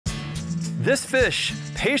This fish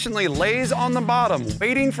patiently lays on the bottom,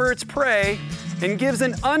 waiting for its prey, and gives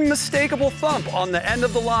an unmistakable thump on the end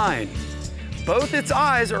of the line. Both its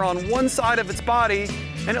eyes are on one side of its body,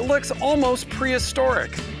 and it looks almost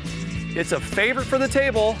prehistoric. It's a favorite for the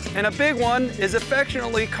table, and a big one is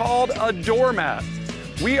affectionately called a doormat.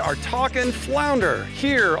 We are talking flounder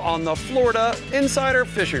here on the Florida Insider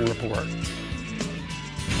Fishing Report.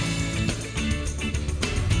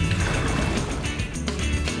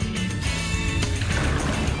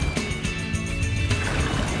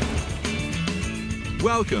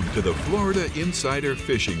 Welcome to the Florida Insider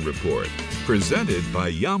Fishing Report, presented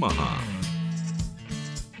by Yamaha.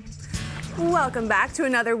 Welcome back to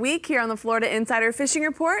another week here on the Florida Insider Fishing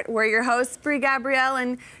Report. We're your hosts, Brie Gabrielle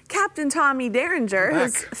and Captain Tommy Derringer,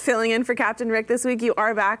 who's filling in for Captain Rick this week. You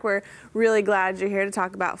are back. We're really glad you're here to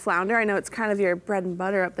talk about flounder. I know it's kind of your bread and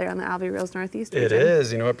butter up there on the Albee Reels Northeast region. It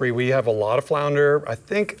is. You know what, Brie? We have a lot of flounder.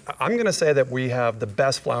 I'm going to say that we have the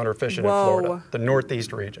best flounder fishing in Florida, the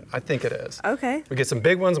Northeast region. I think it is. Okay. We get some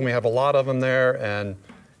big ones, and we have a lot of them there, and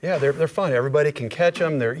yeah, they're fun. Everybody can catch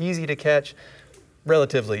them. They're easy to catch.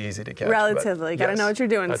 Relatively easy to catch. Relatively. Got to know what you're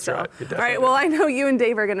doing that's still. Right. All right, well, I know you and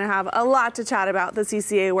Dave are going to have a lot to chat about the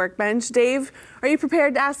CCA workbench. Dave, are you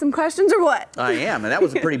prepared to ask some questions or what? I am, and that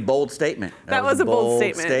was a pretty bold statement. That was a bold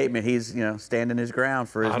statement. He's, standing his ground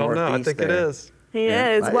for his Northeast. I don't know. I think it is. He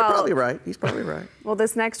is. Well, he's probably right. He's probably right. Well,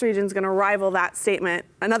 this next region is going to rival that statement.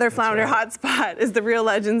 Another flounder hotspot is the Real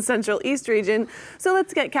Legends Central East region. So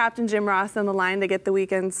let's get Captain Jim Ross on the line to get the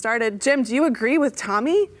weekend started. Jim, do you agree with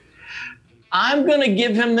Tommy? I'm going to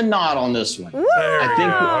give him the nod on this one.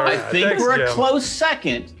 I think we're a close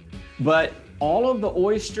second, but all of the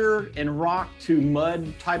oyster and rock to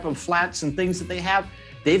mud type of flats and things that they have,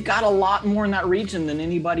 they've got a lot more in that region than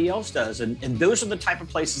anybody else does. And those are the type of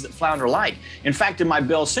places that flounder like. In fact, in my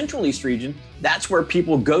Bell Central East region, that's where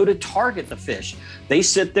people go to target the fish. They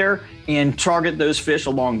sit there and target those fish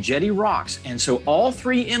along jetty rocks. And so all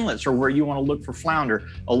three inlets are where you want to look for flounder,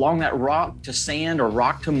 along that rock to sand or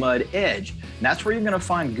rock to mud edge. And that's where you're going to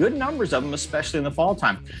find good numbers of them, especially in the fall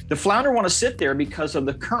time. The flounder want to sit there because of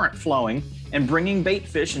the current flowing and bringing bait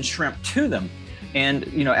fish and shrimp to them. And,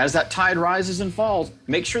 as that tide rises and falls,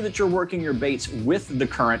 make sure that you're working your baits with the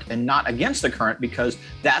current and not against the current, because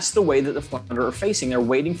that's the way that the flounder are facing. They're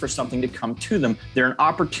waiting for something to come to them. They're an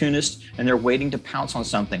opportunist, and they're waiting to pounce on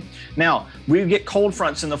something. Now, we get cold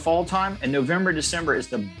fronts in the fall time, and November, December is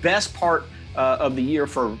the best part of the year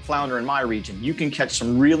for flounder in my region. You can catch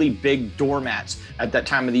some really big doormats at that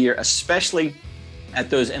time of the year, especially at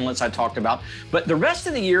those inlets I talked about. But the rest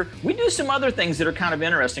of the year, we do some other things that are kind of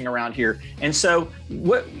interesting around here. And so,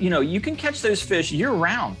 you can catch those fish year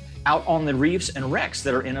round out on the reefs and wrecks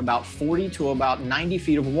that are in about 40 to about 90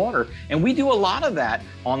 feet of water. And we do a lot of that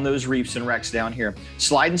on those reefs and wrecks down here.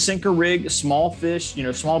 Slide and sinker rig, small fish,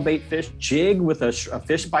 small bait fish, jig with a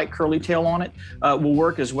fish bite curly tail on it will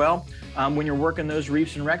work as well. When you're working those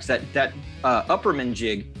reefs and wrecks, that Upperman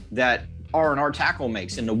jig that R&R Tackle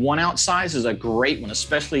makes, and the 1 ounce size is a great one,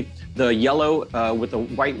 especially the yellow with the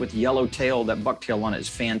white with yellow tail, that bucktail on it is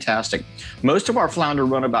fantastic. Most of our flounder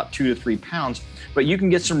run about 2 to 3 pounds, but you can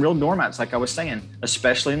get some real doormats, like I was saying,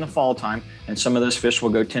 especially in the fall time, and some of those fish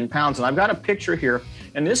will go 10 pounds. And I've got a picture here,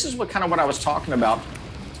 and this is what I was talking about.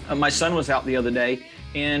 My son was out the other day,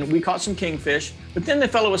 and we caught some kingfish, but then the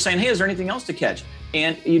fellow was saying, hey, is there anything else to catch?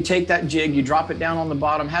 And you take that jig, you drop it down on the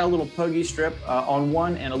bottom, had a little puggy strip on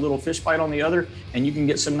one and a little fish bite on the other, and you can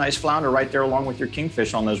get some nice flounder right there along with your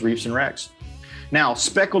kingfish on those reefs and wrecks. Now,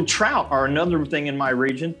 speckled trout are another thing in my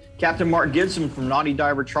region. Captain Mark Gibson from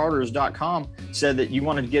NaughtyDiverCharters.com said that you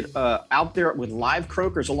wanted to get out there with live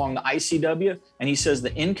croakers along the ICW, and he says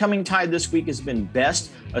the incoming tide this week has been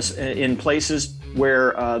best in places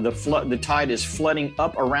where the tide is flooding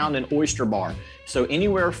up around an oyster bar. So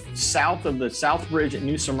anywhere south of the South Bridge at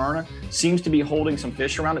New Smyrna seems to be holding some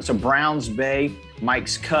fish around it. So Browns Bay,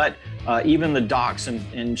 Mike's Cut, even the docks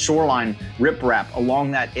and shoreline riprap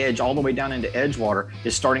along that edge all the way down into Edgewater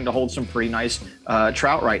is starting to hold some pretty nice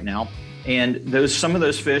trout right now. And some of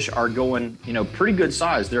those fish are going, pretty good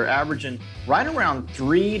size. They're averaging right around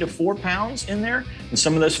 3 to 4 pounds in there. And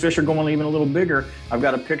some of those fish are going even a little bigger. I've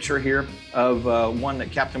got a picture here of one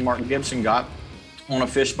that Captain Mark Gibson got on a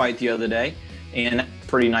fish bite the other day. And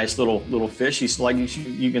pretty nice little fish. He's like,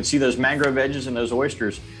 you can see those mangrove edges and those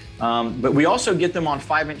oysters. But we also get them on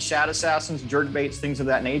 5-inch shad assassins, jerk baits, things of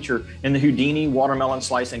that nature, in the Houdini, watermelon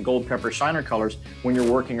slice, and gold pepper shiner colors when you're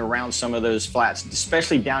working around some of those flats,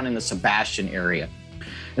 especially down in the Sebastian area.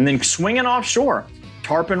 And then swinging offshore,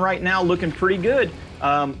 tarpon right now looking pretty good.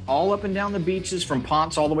 all up and down the beaches from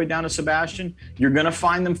Ponce all the way down to Sebastian. You're going to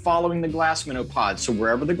find them following the glass minnow pods. So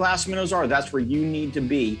wherever the glass minnows are, that's where you need to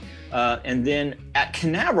be. And then at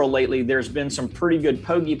Canaveral lately, there's been some pretty good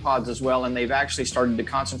pogie pods as well, and they've actually started to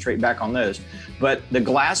concentrate back on those. But the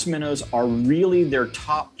glass minnows are really their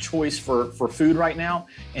top choice for food right now.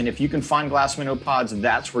 And if you can find glass minnow pods,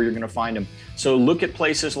 that's where you're going to find them. So look at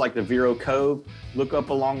places like the Vero Cove, look up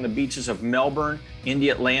along the beaches of Melbourne, Indy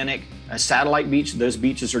Atlantic, Satellite Beach. Those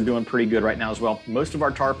beaches are doing pretty good right now as well. Most of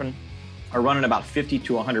our tarpon are running about 50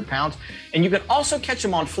 to 100 pounds. And you can also catch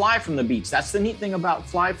them on fly from the beach. That's the neat thing about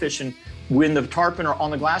fly fishing when the tarpon are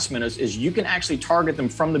on the glass minnows is you can actually target them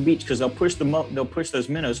from the beach because they'll push those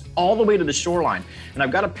minnows all the way to the shoreline. And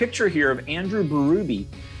I've got a picture here of Andrew Berube.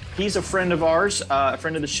 He's a friend of ours, a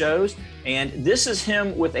friend of the show's, and this is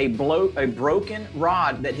him with a broken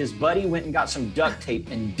rod that his buddy went and got some duct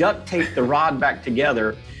tape and duct taped the rod back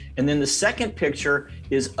together. And then the second picture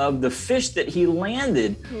is of the fish that he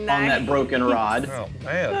landed on that broken rod. Oh,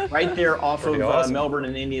 man. Right there off of awesome. Melbourne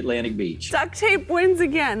and Indy Atlantic Beach. Duct tape wins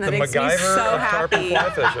again. That makes me so happy.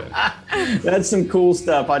 That's some cool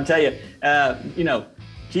stuff, I tell you. You know,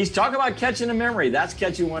 he's talking about catching a memory. That's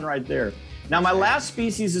catching one right there. Now, my last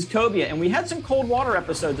species is cobia, and we had some cold water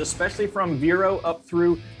episodes, especially from Vero up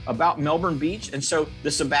through about Melbourne Beach. And so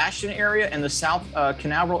the Sebastian area and the South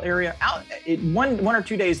Canaveral area, one or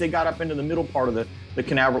 2 days, they got up into the middle part of the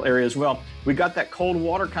Canaveral area as well. We got that cold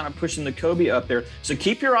water kind of pushing the cobia up there. So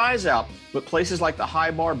keep your eyes out, but places like the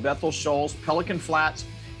High Bar, Bethel Shoals, Pelican Flats,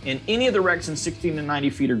 and any of the wrecks in 16 to 90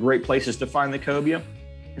 feet are great places to find the cobia.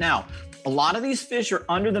 Now, a lot of these fish are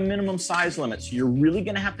under the minimum size limit, so you're really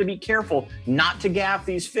going to have to be careful not to gaff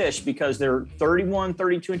these fish because they're 31,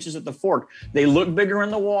 32 inches at the fork. They look bigger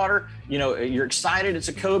in the water. You know, you're excited it's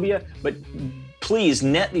a cobia, but please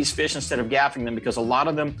net these fish instead of gaffing them because a lot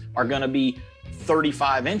of them are going to be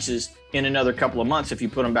 35 inches in another couple of months if you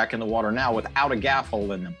put them back in the water now without a gaff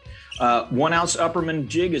hole in them. 1 ounce Upperman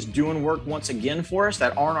jig is doing work once again for us.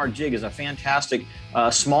 That R&R jig is a fantastic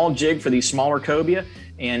small jig for these smaller cobia.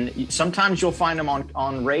 And sometimes you'll find them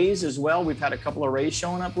on rays as well. We've had a couple of rays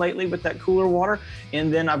showing up lately with that cooler water.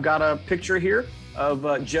 And then I've got a picture here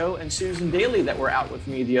of Joe and Susan Daly that were out with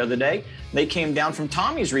me the other day. They came down from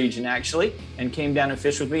Tommy's region actually and came down and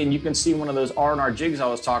fished with me. And you can see one of those R&R jigs I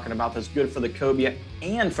was talking about that's good for the cobia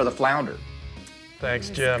and for the flounder.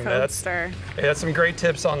 Thanks, Jim. That's some great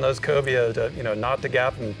tips on those cobia to, not to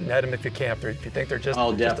gaff and net them if you can't. If you think they're just,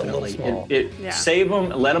 just a little small. Save them,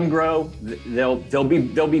 let them grow.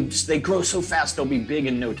 They grow so fast, they'll be big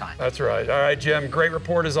in no time. That's right. All right, Jim, great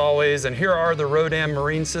report as always. And here are the Rodan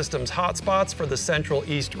Marine Systems hotspots for the Central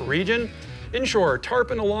East region. Inshore,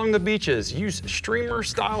 tarpon along the beaches. Use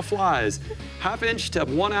streamer-style flies. Half ounce to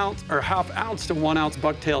 1 ounce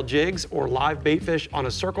bucktail jigs or live bait fish on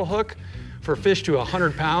a circle hook for fish to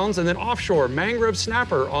 100 pounds. And then offshore, mangrove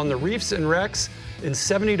snapper on the reefs and wrecks in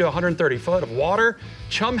 70 to 130 foot of water.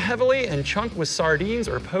 Chum heavily and chunk with sardines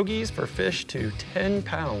or pogies for fish to 10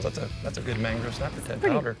 pounds. That's a good mangrove snapper, 10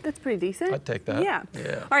 pounder. That's pretty decent. I'd take that. Yeah.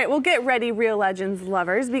 All right, well, get ready, Real Legends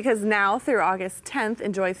lovers, because now through August 10th,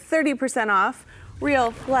 enjoy 30% off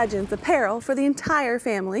Real Legends apparel for the entire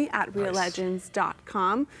family at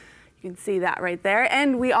reallegends.com. You can see that right there.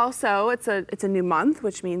 And we also, it's a new month,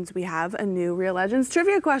 which means we have a new Real Legends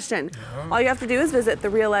trivia question. All you have to do is visit the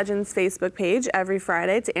Real Legends Facebook page every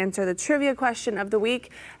Friday to answer the trivia question of the week.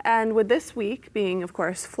 And with this week being, of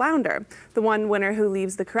course, flounder. The one winner who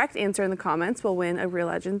leaves the correct answer in the comments will win a Real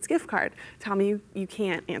Legends gift card. Tommy, you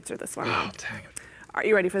can't answer this one. Oh, dang it. Are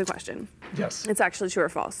you ready for the question? Yes. It's actually true or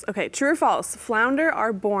false. Okay, true or false? Flounder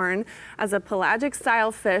are born as a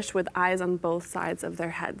pelagic-style fish with eyes on both sides of their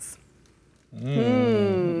heads.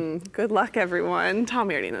 Good luck, everyone.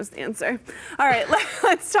 Tommy already knows the answer. All right,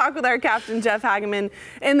 let's talk with our captain, Jeff Hageman,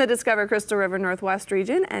 in the Discover Crystal River Northwest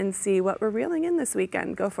region and see what we're reeling in this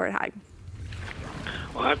weekend. Go for it, Hag.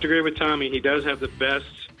 Well, I have to agree with Tommy. He does have the best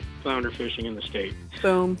flounder fishing in the state.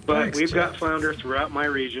 Boom. But Thanks, we've Jeff. got flounder throughout my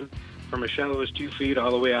region, from as shallow as 2 feet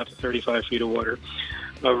all the way out to 35 feet of water,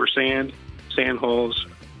 over sand holes.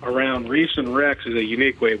 Around reefs and wrecks is a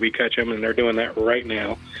unique way we catch them, and they're doing that right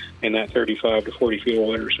now in that 35 to 40 feet of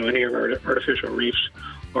water. So any of our artificial reefs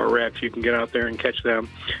or wrecks, you can get out there and catch them.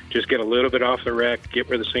 Just get a little bit off the wreck, get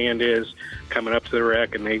where the sand is, coming up to the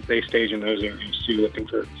wreck, and they stage in those areas too, looking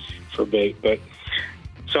for bait. But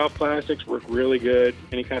soft plastics work really good.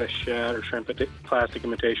 Any kind of shad or shrimp plastic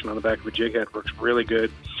imitation on the back of a jig head works really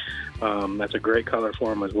good. That's a great color for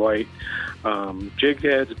them, is white. Jig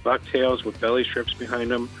heads, bucktails with belly strips behind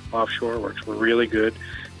them offshore works really good.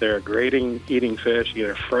 They're a great eating fish,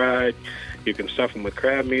 either fried, You can stuff them with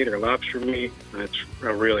crab meat or lobster meat, and it's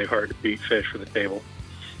a really hard to beat fish for the table.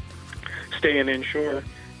 Staying inshore,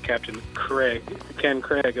 Captain Ken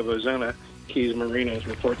Craig of Ozona Keys Marinas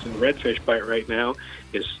reports in redfish bite right now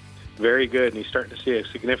is very good, and he's starting to see a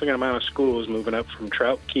significant amount of schools moving up from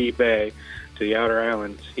Trout Key Bay to the outer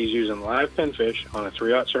islands. He's using live pinfish on a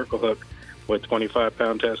 3/0 circle hook with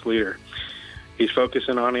 25-pound test leader. He's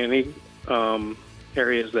focusing on any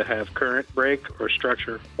areas that have current, break, or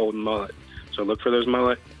structure holding mullet. So look for those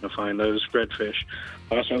mullet and find those redfish.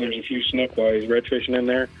 Also, there's a few snook while he's redfishing in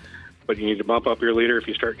there, but you need to bump up your leader if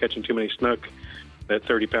you start catching too many snook. That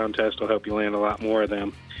 30-pound test will help you land a lot more of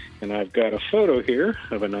them. And I've got a photo here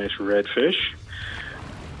of a nice redfish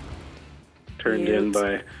turned in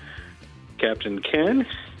by Captain Ken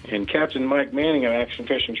and Captain Mike Manning of Action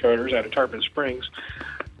Fishing Charters out of Tarpon Springs,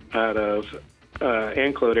 out of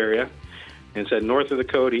Anclote area, and said north of the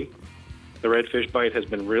Cody, the redfish bite has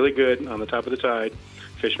been really good on the top of the tide,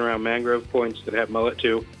 fishing around mangrove points that have mullet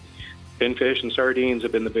too. Pinfish and sardines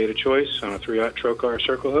have been the bait of choice on a 3/0 trocar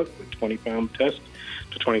circle hook with 20-pound test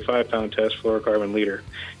to 25-pound test fluorocarbon leader.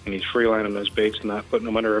 And he's freelining those baits and not putting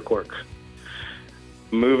them under a cork.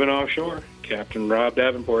 Moving offshore, Captain Rob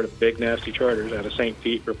Davenport of Big Nasty Charters out of St.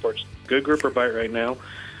 Pete reports good grouper bite right now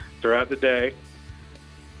throughout the day.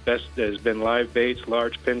 Best has been live baits,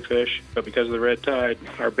 large pinfish, but because of the red tide,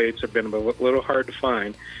 our baits have been a little hard to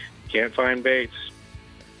find. Can't find baits.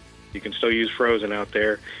 You can still use frozen out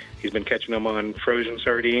there. He's been catching them on frozen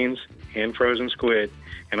sardines and frozen squid,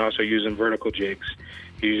 and also using vertical jigs.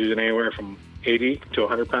 He's using anywhere from 80 to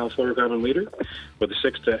 100-pound fluorocarbon leader with a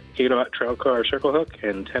 6 to 8/0 trout car circle hook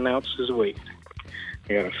and 10 ounces of weight.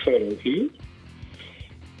 I got a photo here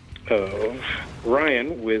of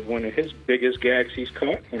Ryan with one of his biggest gags he's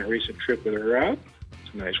caught on a recent trip with a rod.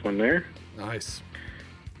 It's a nice one there. Nice.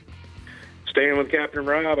 Staying with Captain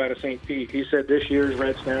Rob out of St. Pete, he said this year's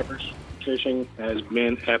red snappers fishing has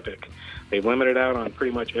been epic. They've limited out on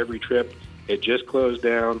pretty much every trip. It just closed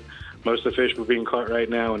down. Most of the fish were being caught right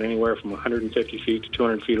now in anywhere from 150 feet to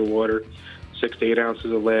 200 feet of water, 6 to 8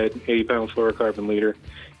 ounces of lead, 80-pound fluorocarbon leader,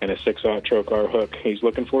 and a 6/0 trocar hook. He's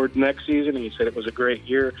looking forward to next season, and he said it was a great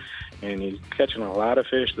year, and he's catching a lot of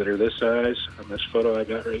fish that are this size on this photo I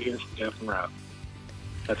got right here from Captain Rob.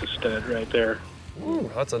 That's a stud right there. Ooh,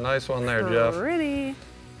 that's a nice one there, Jeff. Pretty.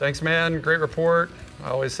 Thanks, man. Great report. I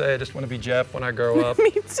always say I just want to be Jeff when I grow up. Me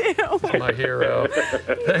too. He's my hero.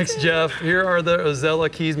 Thanks, Jeff. Here are the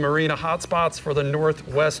Ozella Keys Marina hotspots for the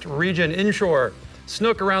Northwest region inshore.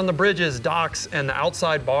 Snook around the bridges, docks, and the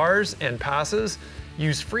outside bars and passes.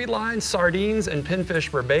 Use free line, sardines, and pinfish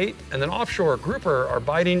for bait. And then offshore, grouper are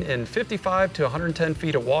biting in 55 to 110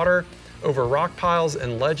 feet of water over rock piles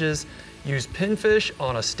and ledges. Use pinfish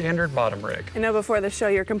on a standard bottom rig. I know before the show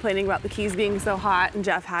you're complaining about the Keys being so hot, and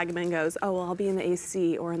Jeff Hageman goes, "Oh, well, I'll be in the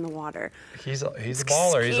AC or in the water." He's a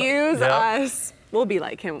baller. Excuse us. We'll be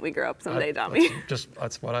like him when we grow up someday, Tommy.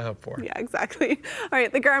 That's what I hope for. Yeah, exactly. All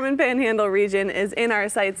right, the Garmin Panhandle region is in our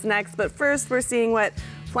sights next, but first we're seeing what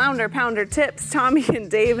Flounder Pounder tips Tommy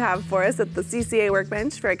and Dave have for us at the CCA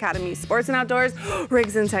workbench for Academy Sports and Outdoors,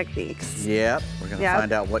 rigs and techniques. Yep, we're going to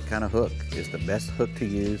find out what kind of hook is the best hook to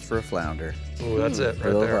use for a flounder. Ooh, that's it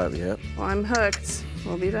right there. Yep. Well, I'm hooked.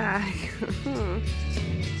 We'll be back.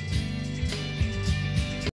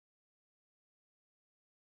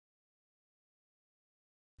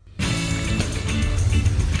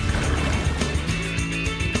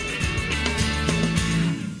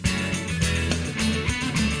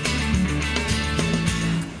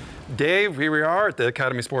 Dave, here we are at the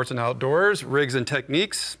Academy Sports and Outdoors, rigs and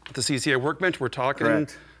techniques. At the CCA workbench, we're talking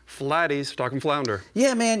flatties, talking flounder.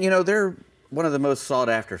 Yeah, man, you know, they're one of the most sought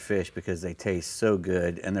after fish because they taste so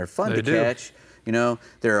good and they're fun to catch. You know,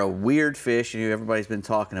 they're a weird fish. You know, everybody's been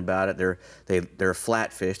talking about it. They're a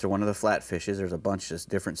flat fish. They're one of the flat fishes. There's a bunch of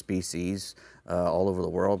different species all over the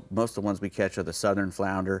world. Most of the ones we catch are the southern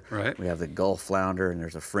flounder. Right. We have the Gulf flounder, and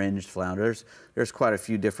there's a fringed flounder. There's quite a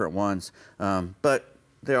few different ones, but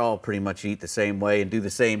they all pretty much eat the same way and do the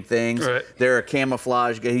same things. Right. They're a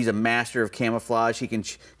camouflage. He's a master of camouflage. He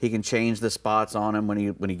can change the spots on him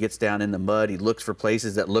when he gets down in the mud. He looks for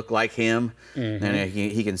places that look like him, and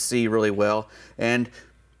he can see really well. And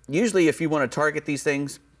usually, if you want to target these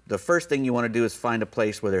things, the first thing you want to do is find a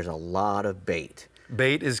place where there's a lot of bait.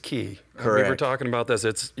 Bait is key. Correct. We were talking about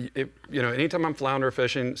this. You know, anytime I'm flounder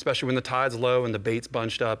fishing, especially when the tide's low and the bait's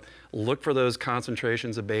bunched up, look for those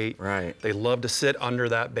concentrations of bait. Right. They love to sit under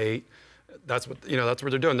that bait. That's what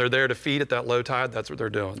they're doing. They're there to feed at that low tide. That's what they're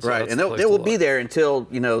doing. So right, and they will be there until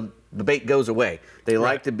the bait goes away. They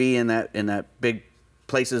like to be in that big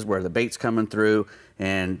places where the bait's coming through,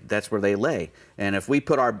 and that's where they lay. And if we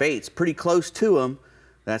put our baits pretty close to them,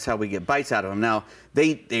 that's how we get bites out of them. Now,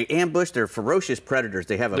 they ambush. They're ferocious predators.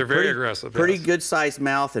 They have a very aggressive, pretty good-sized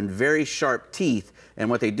mouth and very sharp teeth. And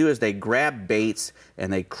what they do is they grab baits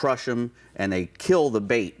and they crush them and they kill the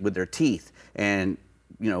bait with their teeth. And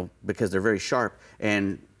because they're very sharp.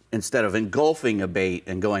 And instead of engulfing a bait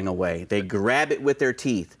and going away, they grab it with their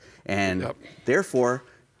teeth. And therefore,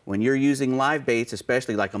 when you're using live baits,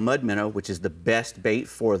 especially like a mud minnow, which is the best bait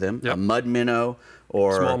for them, a mud minnow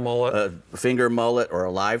or small mullet, a finger mullet, or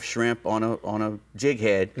a live shrimp on a jig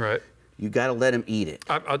head, you got to let them eat it.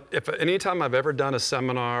 If anytime I've ever done a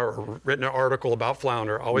seminar or written an article about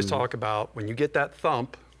flounder, I always talk about when you get that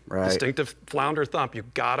thump, distinctive flounder thump, you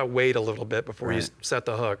got to wait a little bit before you set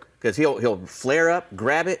the hook. Because he'll flare up,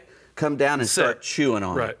 grab it, come down and start chewing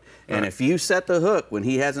on it. And if you set the hook when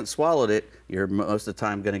he hasn't swallowed it, you're most of the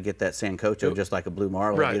time going to get that sancocho just like a blue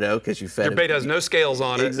marlin, because you fed Your bait has no scales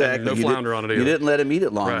on it, and no flounder on it either. You didn't let him eat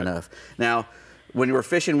it long enough. Now, when you were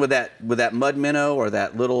fishing with that mud minnow or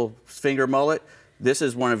that little finger mullet, this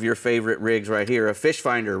is one of your favorite rigs right here, a fish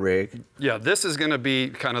finder rig. Yeah, this is going to be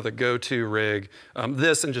kind of the go-to rig.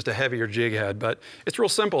 This and just a heavier jig head, but it's real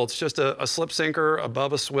simple. It's just a slip sinker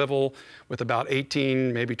above a swivel with about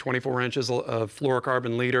 18, maybe 24 inches of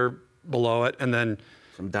fluorocarbon leader below it, and then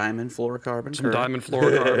some diamond fluorocarbon. Diamond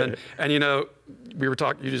fluorocarbon, and we were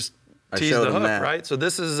talking. You just teased the hook, right? So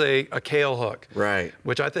this is a kale hook,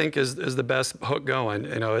 which I think is the best hook going.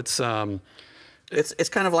 It's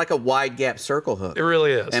kind of like a wide gap circle hook. It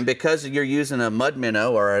really is. And because you're using a mud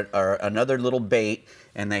minnow or another little bait,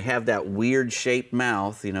 and they have that weird shaped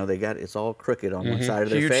mouth, it's all crooked on one side of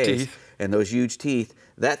their face. Teeth. And those huge teeth,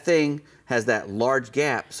 that thing has that large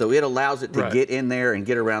gap, so it allows it to get in there and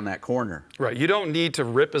get around that corner. Right. You don't need to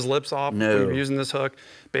rip his lips off when you're using this hook.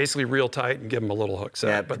 Basically real tight and give him a little hook set.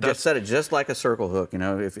 Yeah, but just set it just like a circle hook.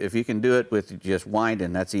 If you can do it with just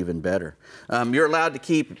winding, that's even better. You're allowed to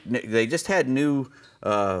keep. They just had new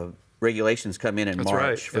regulations come in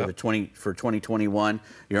March for 2021.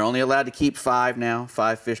 You're only allowed to keep 5 now,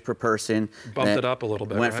 5 fish per person. Bumped it up a little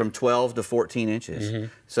bit. Went from 12 to 14 inches.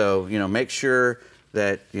 So make sure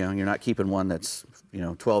that you're not keeping one that's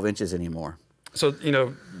 12 inches anymore. So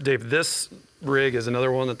Dave, this rig is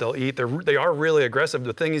another one that they'll eat. They are really aggressive.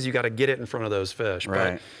 The thing is, you got to get it in front of those fish.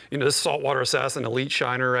 Right. But this saltwater assassin elite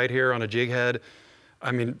shiner right here on a jig head.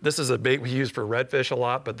 I mean, this is a bait we use for redfish a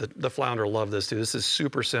lot, but the flounder love this too. This is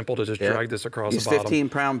super simple to just drag this across the bottom.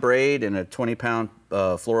 15-pound braid and a 20-pound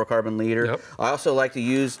fluorocarbon leader. I also like to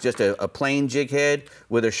use just a plain jig head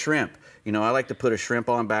with a shrimp. I like to put a shrimp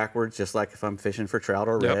on backwards, just like if I'm fishing for trout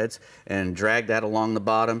or reds, and drag that along the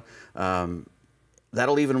bottom.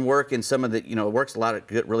 That'll even work in some of the, it works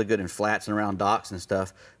really good in flats and around docks and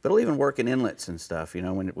stuff, but it'll even work in inlets and stuff,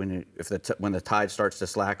 when the tide starts to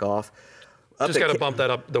slack off. Just got to bump the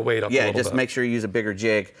weight up a little bit. Yeah, just make sure you use a bigger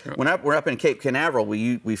jig. When we're up in Cape Canaveral,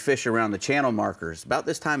 we fish around the channel markers. About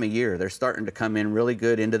this time of year, they're starting to come in really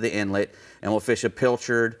good into the inlet, and we'll fish a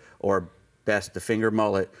pilchard or best the finger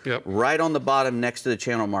mullet right on the bottom next to the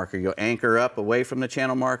channel marker. You'll anchor up away from the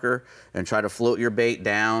channel marker and try to float your bait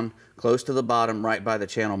down close to the bottom right by the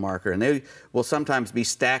channel marker. And they will sometimes be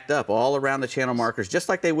stacked up all around the channel markers, just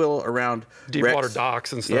like they will around deep water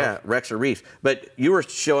docks and stuff. Yeah, wrecks or reefs. But you were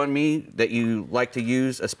showing me that you like to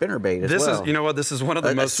use a spinner bait as well. This is one of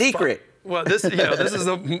the most secret. Well, this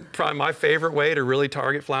is probably my favorite way to really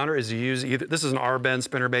target flounder is to use this is an R-bend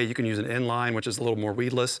spinner bait. You can use an inline, which is a little more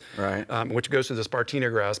weedless, which goes through the Spartina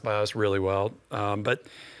grass by us really well. But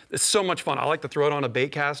it's so much fun. I like to throw it on a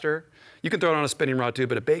bait caster. You can throw it on a spinning rod too,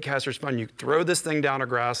 but a bait caster is fun. You throw this thing down a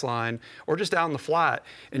grass line or just down the flat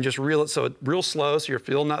and just reel it real slow so you're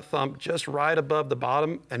feeling that thump just right above the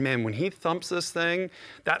bottom. And man, when he thumps this thing,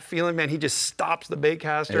 that feeling, man, he just stops the bait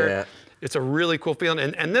caster. Yeah. It's a really cool feeling.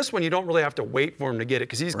 And this one, you don't really have to wait for him to get it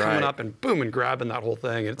because he's coming up and boom and grabbing that whole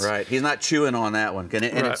thing. He's not chewing on that one.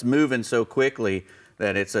 And it's moving so quickly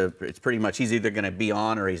that it's pretty much he's either going to be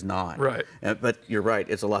on or he's not. Right. But you're right,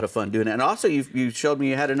 it's a lot of fun doing it. And also you showed me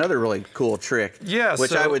you had another really cool trick,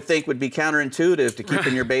 which I would think would be counterintuitive to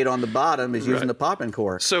keeping your bait on the bottom is using the popping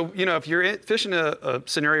cork. So, if you're fishing a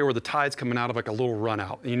scenario where the tide's coming out of like a little run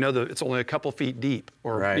out, and that it's only a couple feet deep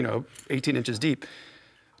or 18 inches deep,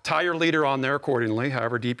 tie your leader on there accordingly,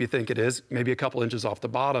 however deep you think it is, maybe a couple inches off the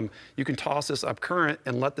bottom. You can toss this up current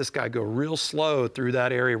and let this guy go real slow through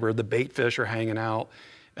that area where the bait fish are hanging out.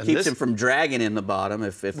 And keeps him from dragging in the bottom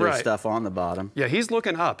if there's stuff on the bottom. Yeah, he's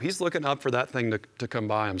looking up. He's looking up for that thing to come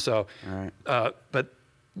by him. So, but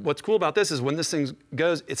what's cool about this is when this thing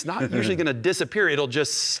goes, it's not usually going to disappear. It'll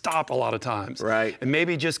just stop a lot of times. Right. And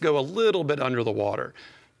maybe just go a little bit under the water.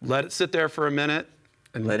 Let it sit there for a minute.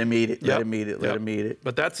 And let him eat it, yep, let him eat it, let him eat it.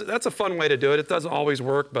 But that's a fun way to do it. It doesn't always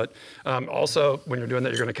work, but also when you're doing that,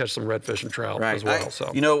 you're going to catch some redfish and trout as well.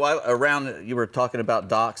 So you know, around, you were talking about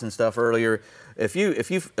docks and stuff earlier. If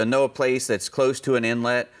you know a place that's close to an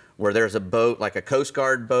inlet where there's a boat, like a Coast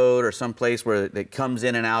Guard boat or some place where it comes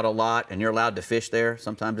in and out a lot, and you're allowed to fish there.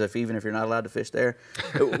 Sometimes, even if you're not allowed to fish there,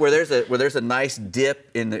 where there's a nice dip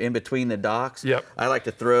in between the docks. Yep. I like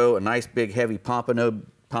to throw a nice big heavy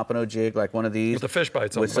pompano jig like one of these with the fish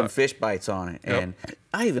bites on with the some back. fish bites on it. Yep. And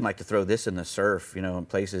I even like to throw this in the surf, you know, in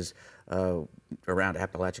places around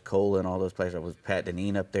Apalachicola and all those places. I was Pat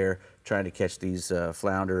Deneen up there trying to catch these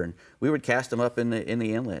flounder, and we would cast them up in the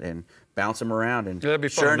inlet and bounce them around. And that'd be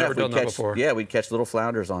fun. Sure I've never enough, done that before. Yeah, we'd catch little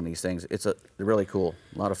flounders on these things. It's really cool.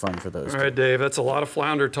 A lot of fun for those. All right, Dave, that's a lot of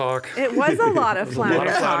flounder talk. It was a lot of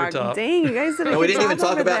flounder talk. Dang, you guys did a good we didn't even job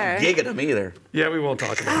talk over about there. gigging them either. Yeah, we won't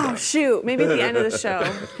talk about that. Oh, shoot. Maybe at the end of the show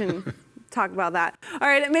we can talk about that. All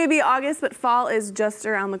right, it may be August, but fall is just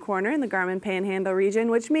around the corner in the Garmin Panhandle region,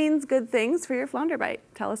 which means good things for your flounder bite.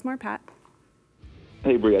 Tell us more, Pat.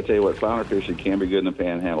 Hey, Brie, I tell you what, flounder fishing can be good in the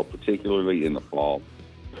Panhandle, particularly in the fall.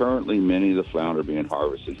 Currently, many of the flounder being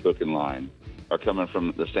harvested, hook and line, are coming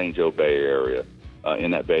from the St. Joe Bay area.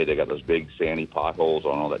 In that bay, they got those big sandy potholes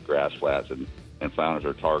on all that grass flats, and flounders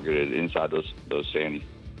are targeted inside those sandy,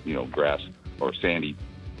 grass or sandy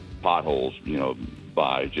potholes,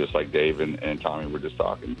 by just like Dave and Tommy were just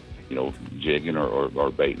talking, jigging or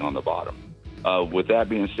baiting on the bottom. With that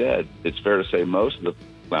being said, it's fair to say most of the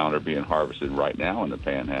flounder being harvested right now in the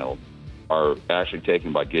Panhandle are actually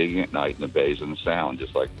taken by gigging at night in the bays and the sound,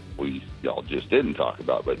 just like y'all just didn't talk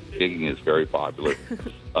about, but gigging is very popular.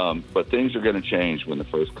 But things are going to change when the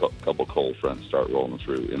first couple cold fronts start rolling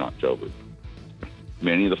through in October.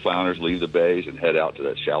 Many of the flounders leave the bays and head out to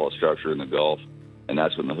that shallow structure in the Gulf, and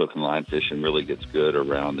that's when the hook and line fishing really gets good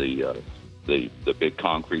around the big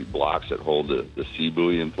concrete blocks that hold the sea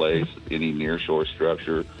buoy in place, any nearshore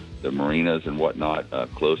structure, the marinas and whatnot,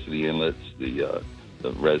 close to the inlets, the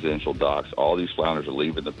residential docks. All these flounders are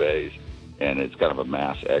leaving the bays, and it's kind of a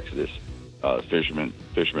mass exodus.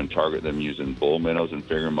 Fishermen target them using bull minnows and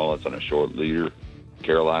finger mullets on a short leader,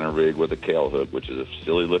 Carolina rig with a tail hook, which is a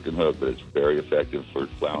silly-looking hook, but it's very effective for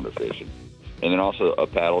flounder fishing. And then also a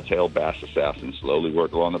paddle-tail bass assassin, slowly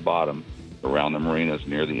work along the bottom around the marinas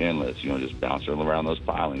near the inlets, just bouncing around those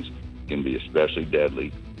pilings, can be especially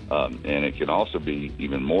deadly. And it can also be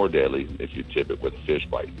even more deadly if you tip it with a fish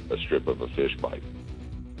bite, a strip of a fish bite.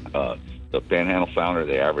 The Panhandle flounder,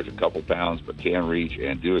 they average a couple pounds, but can reach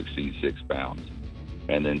and do exceed 6 pounds.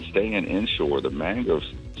 And then staying inshore, the mangrove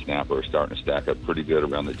snapper are starting to stack up pretty good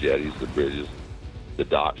around the jetties, the bridges, the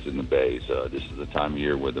docks, and the bays. This is the time of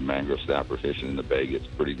year where the mangrove snapper fishing in the bay gets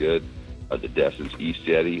pretty good. The Destin's East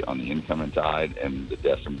Jetty on the incoming tide and the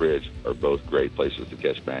Destin Bridge are both great places to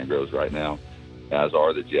catch mangroves right now, as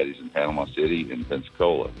are the jetties in Panama City and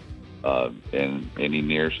Pensacola. And any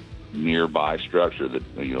nearby structure,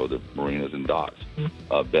 the marinas and docks.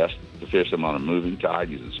 Best to fish them on a moving tide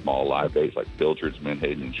using small live baits like pilchards,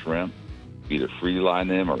 menhaden, and shrimp. Either free line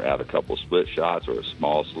them or add a couple split shots or a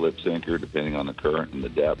small slip sinker depending on the current and the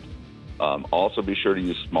depth. Also be sure to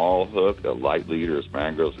use small hook, a light leader, as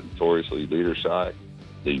mangroves are notoriously leader shy.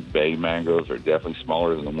 The bay mangroves are definitely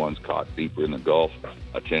smaller than the ones caught deeper in the Gulf.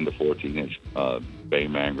 A 10 to 14 inch bay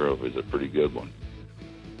mangrove is a pretty good one.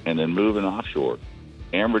 And then moving offshore,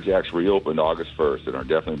 amberjacks reopened August 1st and are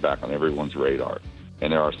definitely back on everyone's radar.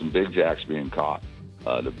 And there are some big jacks being caught.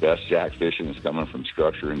 The best jack fishing is coming from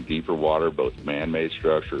structure in deeper water, both man-made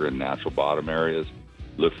structure and natural bottom areas.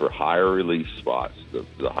 Look for higher relief spots,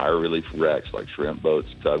 the higher relief wrecks like shrimp boats,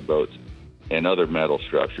 tugboats, and other metal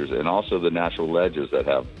structures, and also the natural ledges that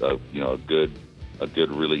have a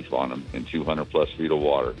good relief on them in 200 plus feet of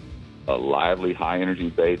water. Lively, high-energy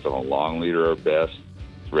baits on a long leader are best.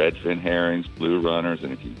 Redfin herrings, blue runners,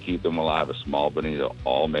 and if you keep them alive, a small bonito,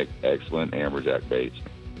 all make excellent amberjack baits.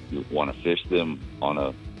 You want to fish them on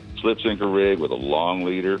a slip sinker rig with a long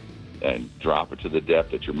leader and drop it to the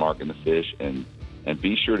depth that you're marking the fish, and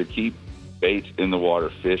be sure to keep baits in the water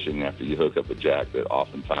fishing after you hook up a jack that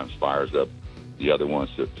oftentimes fires up the other ones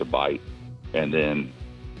to bite. And then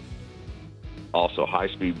also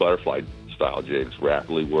high-speed butterfly style jigs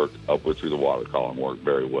rapidly work upward through the water column, work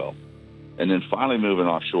very well. And then finally moving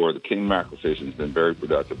offshore, the king mackerel fishing has been very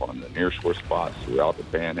productive on the nearshore spots throughout the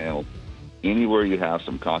Panhandle. Anywhere you have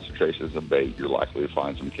some concentrations of bait, you're likely to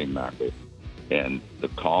find some king mackerel. And the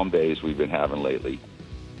calm days we've been having lately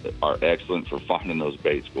are excellent for finding those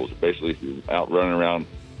bait schools. Basically, if you're out running around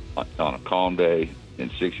on a calm day in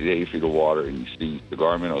 60 to 80 feet of water, and you see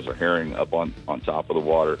cigar minnows or herring up on top of the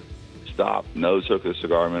water, stop, nose hook a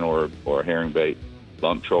cigar minnow or a herring bait,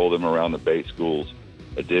 bump troll them around the bait schools.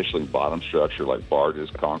 Additionally, bottom structure like barges,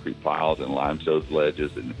 concrete piles, and limestone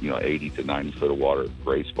ledges, and 80 to 90 foot of water,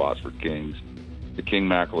 great spots for kings. The king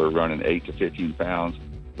mackerel are running 8 to 15 pounds,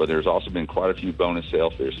 but there's also been quite a few bonus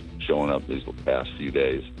sailfish showing up these past few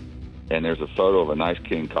days. And there's a photo of a nice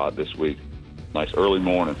king caught this week. Nice early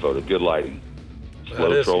morning photo, good lighting.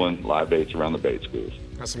 Slow trolling live baits around the bait schools.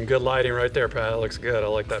 That's some good lighting right there, Pat. That looks good. I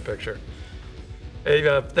like that picture.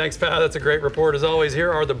 Hey, thanks, Pat. That's a great report as always.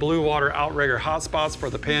 Here are the blue water outrigger hotspots for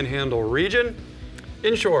the Panhandle region.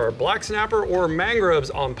 Inshore, black snapper or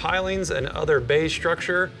mangroves on pilings and other bay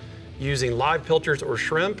structure using live pilchards or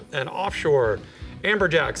shrimp. And offshore,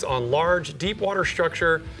 amberjacks on large deep water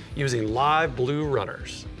structure using live blue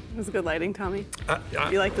runners. It was good lighting, Tommy.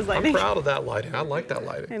 You like this lighting? I'm proud of that lighting. I like that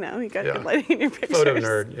lighting. I know, you got good lighting in your pictures. Photo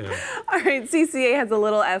nerd, All right, CCA has a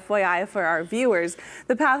little FYI for our viewers.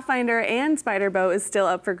 The Pathfinder and Spider boat is still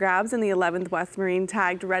up for grabs in the 11th West Marine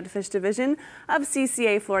Tagged Redfish Division of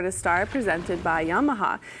CCA Florida Star, presented by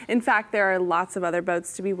Yamaha. In fact, there are lots of other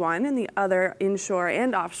boats to be won in the other inshore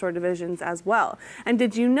and offshore divisions as well. And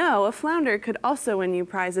did you know a flounder could also win you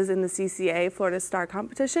prizes in the CCA Florida Star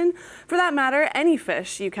competition? For that matter, any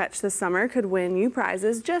fish you catch this summer could win you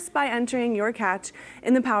prizes just by entering your catch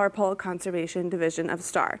in the Power Pole Conservation Division of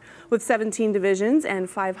Star. With 17 divisions and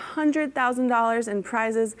 $500,000 in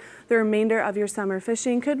prizes, the remainder of your summer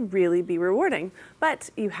fishing could really be rewarding. But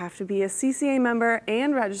you have to be a CCA member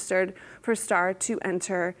and registered for Star to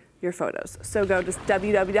enter your photos. So go to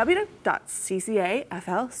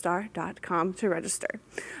www.ccaflstar.com to register.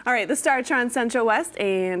 All right, the Startron Central West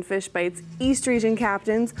and Fish Bites East Region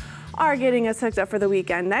captains are getting us hooked up for the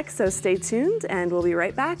weekend next, so stay tuned, and we'll be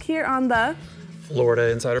right back here on the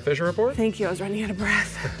Florida Insider Fishing Report. Thank you, I was running out of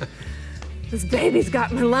breath. This baby's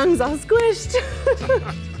got my lungs all squished.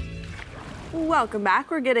 Welcome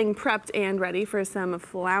back. We're getting prepped and ready for some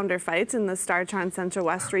flounder fights in the Startron Central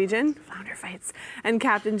West region. Flounder fights. And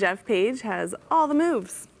Captain Jeff Page has all the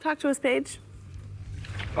moves. Talk to us, Page.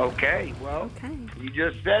 Okay, well, you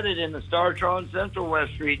just said it, in the Startron Central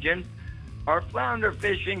West region. Our flounder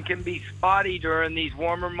fishing can be spotty during these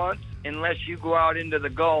warmer months unless you go out into the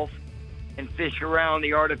Gulf and fish around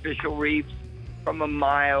the artificial reefs from 1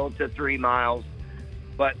 mile to 3 miles.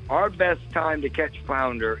 But our best time to catch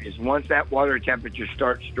flounder is once that water temperature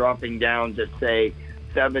starts dropping down to, say,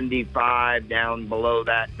 75, down below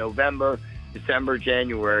that, November, December,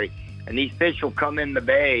 January. And these fish will come in the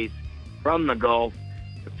bays from the Gulf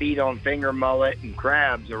to feed on finger mullet and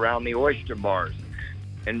crabs around the oyster bars.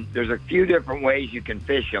 And there's a few different ways you can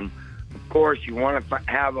fish them. Of course, you want to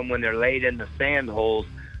have them when they're laid in the sand holes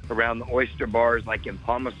around the oyster bars, like in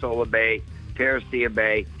Palmasola Bay, Terracea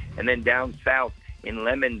Bay, and then down south in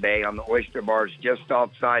Lemon Bay on the oyster bars just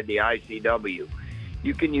offside the ICW.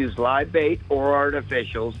 You can use live bait or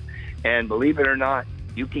artificials, and believe it or not,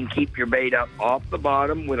 you can keep your bait up off the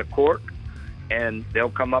bottom with a cork, and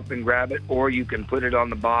they'll come up and grab it, or you can put it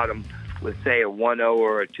on the bottom with, say, a 1-0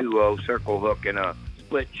 or a 2-0 circle hook and a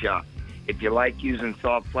split shot. If you like using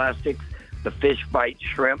soft plastics, the Fish Bite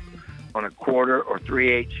shrimp on a 1/4 or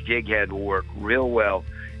 3/8 jig head will work real well,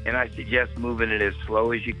 and I suggest moving it as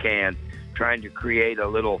slow as you can, trying to create a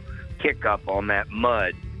little kick up on that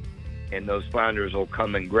mud, and those flounders will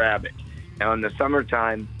come and grab it. Now in the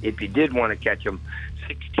summertime, if you did want to catch them,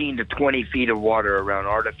 16 to 20 feet of water around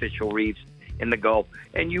artificial reefs in the Gulf,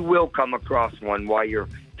 and you will come across one while you're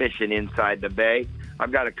fishing inside the bay.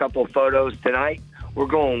 I've got a couple photos tonight. We're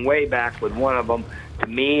going way back with one of them to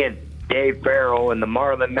me and Dave Farrell in the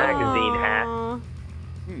Marlin Magazine hat.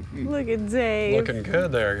 Look at Dave. Looking good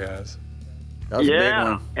there, guys. That was a big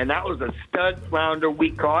one. And that was a stud flounder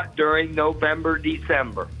we caught during November,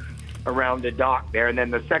 December around the dock there. And then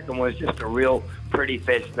the second one was just a real pretty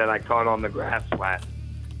fish that I caught on the grass flat.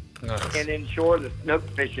 Nice. And inshore, the snook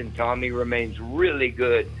fishing, Tommy, remains really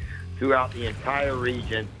good throughout the entire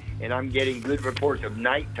region. And I'm getting good reports of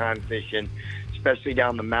nighttime fishing, especially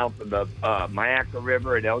down the mouth of the Mayaca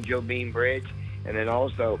River at El Jobim Bridge, and then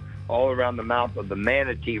also all around the mouth of the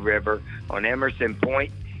Manatee River on Emerson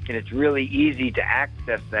Point. And it's really easy to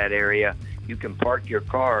access that area. You can park your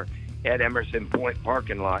car at Emerson Point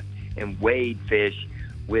parking lot and wade fish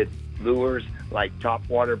with lures like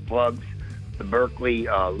topwater plugs, the Berkeley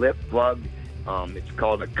lip plug. It's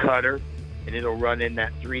called a cutter, and it'll run in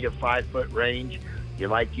that 3 to 5 foot range. If you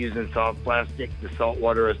like using soft plastic, the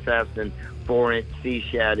Saltwater Assassin 4-inch sea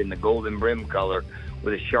shad in the golden brim color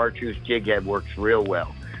with a chartreuse jig head works real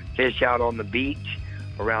well. Fish out on the beach,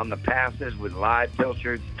 around the passes with live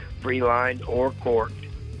pilchards free-lined or corked.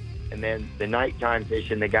 And then the nighttime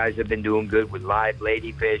fishing, the guys have been doing good with live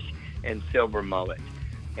ladyfish and silver mullet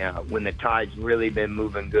when the tide's really been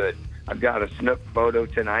moving good. I've got a snook photo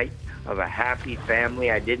tonight of a happy family.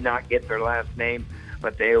 I did not get their last name,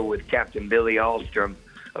 but they were with Captain Billy Ahlstrom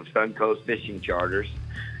of Suncoast Fishing Charters.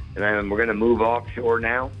 And then we're going to move offshore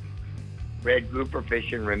now. Red grouper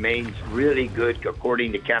fishing remains really good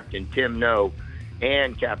according to Captain Tim Noe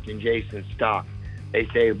and Captain Jason Stock. They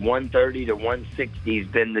say 130 to 160 has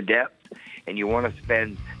been the depth, and you want to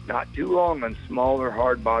spend not too long on smaller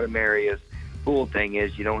hard bottom areas. Cool thing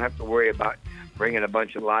is you don't have to worry about bringing a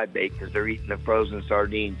bunch of live bait because they're eating the frozen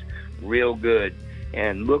sardines real good.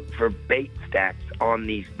 And look for bait stacks on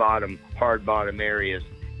these hard bottom areas,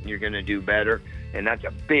 and you're going to do better. And that's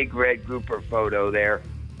a big red grouper photo there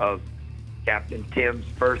of Captain Tim's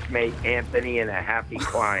first mate Anthony and a happy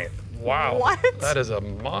client. Wow. What? That is a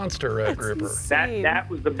monster red grouper. That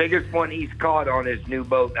was the biggest one he's caught on his new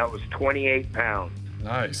boat. That was 28 pounds.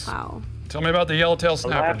 Nice. Wow. Tell me about the yellowtail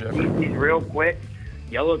snapper, Jeff. He's real quick.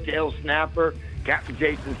 Yellowtail snapper. Captain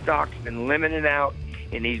Jason Stock's been limiting out,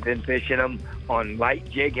 and he's been fishing them on light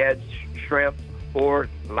jig heads, shrimp, or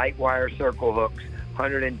light wire circle hooks,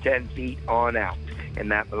 110 feet on out. And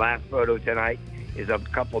that last photo tonight is a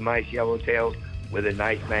couple nice yellowtails with a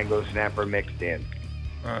nice mango snapper mixed in.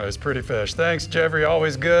 All right, it's pretty fish. Thanks, Jeffrey.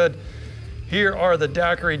 Always good. Here are the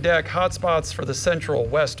daiquiri deck hotspots for the Central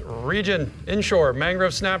West region. Inshore,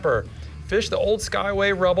 mangrove snapper. Fish the old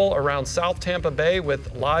Skyway rubble around South Tampa Bay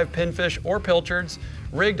with live pinfish or pilchards,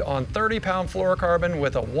 rigged on 30-pound fluorocarbon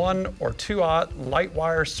with a 1 or 2/0 light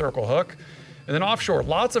wire circle hook. And then offshore,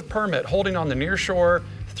 lots of permit holding on the near shore,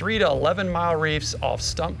 3 to 11-mile reefs off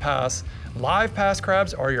Stump Pass. Live pass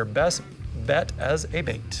crabs are your best bet as a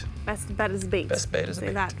bait. Best bet is bait. Best bait is a bait.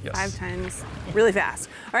 Say that yes. 5 times really fast.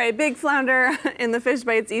 All right, big flounder in the Fish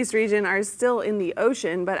Bites East region are still in the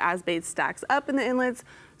ocean, but as bait stacks up in the inlets,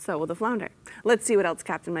 so will the flounder. Let's see what else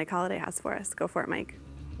Captain Mike Holliday has for us. Go for it, Mike.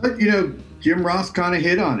 You know, Jim Ross kind of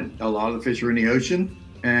hit on it. A lot of the fish are in the ocean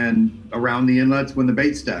and around the inlets when the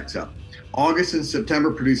bait stacks up. August and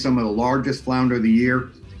September produce some of the largest flounder of the year.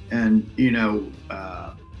 And, you know,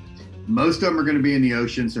 most of them are going to be in the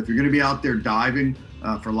ocean. So if you're going to be out there diving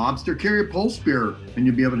for lobster, carry a pole spear and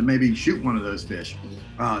you'll be able to maybe shoot one of those fish.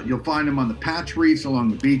 You'll find them on the patch reefs along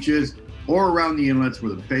the beaches or around the inlets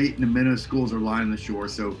where the bait and the minnow schools are lining the shore.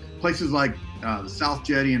 So places like the South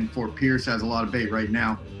Jetty and Fort Pierce has a lot of bait right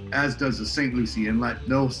now, as does the St. Lucie Inlet.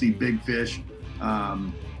 They'll see big fish.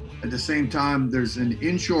 At the same time, there's an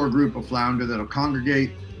inshore group of flounder that'll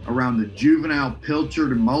congregate around the juvenile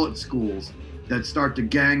pilchard and mullet schools that start to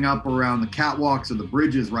gang up around the catwalks of the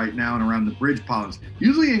bridges right now and around the bridge ponds,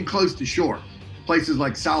 usually in close to shore. Places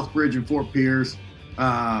like South Bridge and Fort Pierce,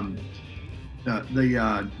 the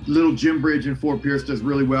Little Jim Bridge in Fort Pierce does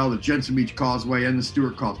really well, the Jensen Beach Causeway and the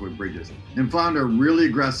Stewart Causeway bridges. And flounder are really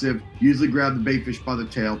aggressive, usually grab the bait fish by the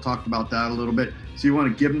tail. Talked about that a little bit. So you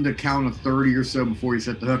want to give them the count of 30 or so before you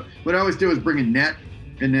set the hook. What I always do is bring a net,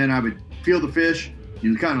 and then I would feel the fish.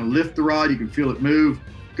 You kind of lift the rod, you can feel it move,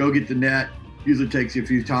 go get the net. Usually takes you a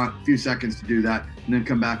few seconds to do that, and then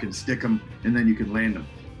come back and stick them, and then you can land them.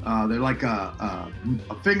 They're like a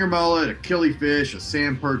finger mullet, a killifish, a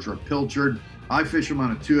sand perch, or a pilchard. I fish them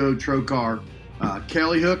on a 2.0 Trocar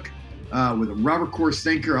Kelly hook with a rubber core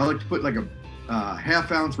sinker. I like to put like a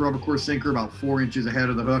half-ounce rubber core sinker about 4 inches ahead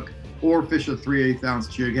of the hook, or fish a 3/8 ounce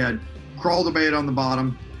jig head. Crawl the bait on the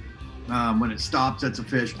bottom. When it stops, that's a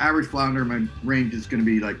fish. Average flounder, my range is going to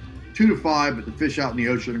be like 2 to 5, but the fish out in the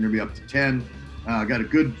ocean are going to be up to 10. Got a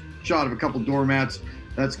good shot of a couple doormats.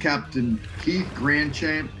 That's Captain Keith Grand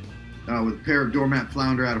Champ with a pair of doormat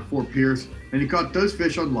flounder out of Fort Pierce, and he caught those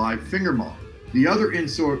fish on live finger maul. The other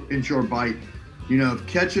inshore bite, you know, if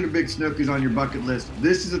catching a big snook is on your bucket list,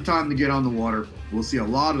 this is the time to get on the water. We'll see a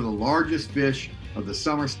lot of the largest fish of the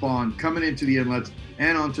summer spawn coming into the inlets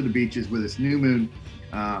and onto the beaches with this new moon.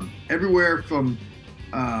 Everywhere from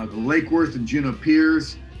the Lake Worth and Juneau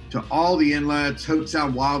Piers to all the inlets, Hope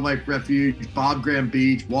Sound Wildlife Refuge, Bob Graham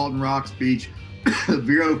Beach, Walton Rocks Beach,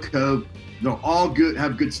 Vero Cove. They'll all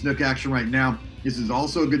have good snook action right now. This is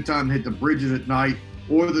also a good time to hit the bridges at night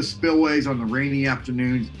or the spillways on the rainy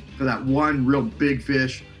afternoons for that one real big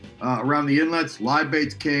fish. Around the inlets, live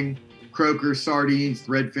bait's king, croakers, sardines,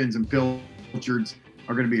 threadfins, and pilchards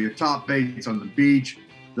are going to be your top baits on the beach.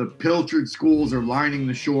 The pilchard schools are lining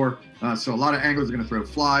the shore, so a lot of anglers are going to throw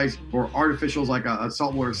flies or artificials like a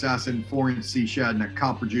saltwater assassin, 4-inch sea shad, and that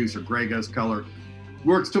copper juice or gray ghost color.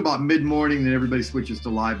 Works till about mid-morning, then everybody switches to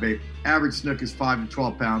live bait. Average snook is 5 to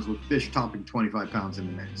 12 pounds, with fish topping 25 pounds in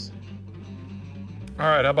the mix. All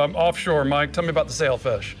right, how about offshore, Mike? Tell me about the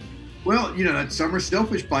sailfish. Well, you know, that summer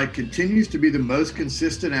stillfish bite continues to be the most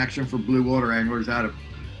consistent action for blue water anglers out of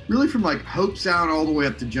really from like Hope Sound all the way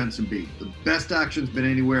up to Jensen Beach. The best action's been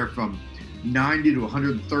anywhere from 90 to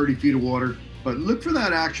 130 feet of water. But look for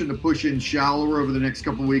that action to push in shallower over the next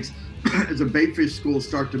couple of weeks as the baitfish schools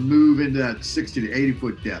start to move into that 60 to 80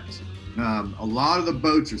 foot depths. A lot of the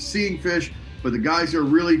boats are seeing fish, but the guys who are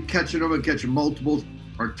really catching them and catching multiples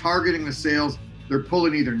are targeting the sails. They're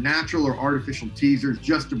pulling either natural or artificial teasers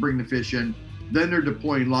just to bring the fish in. Then they're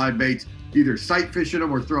deploying live baits, either sight fishing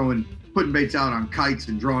them or putting baits out on kites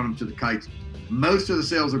and drawing them to the kites. Most of the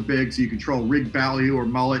sails are big, so you control rig value or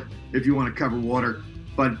mullet if you want to cover water.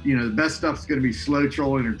 But, you know, the best stuff's going to be slow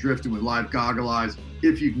trolling or drifting with live goggle eyes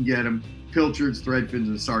if you can get them. Pilchards, threadfins,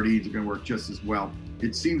 and sardines are going to work just as well.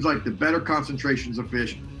 It seems like the better concentrations of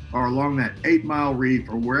fish are along that 8-mile reef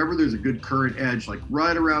or wherever there's a good current edge, like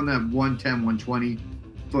right around that 110, 120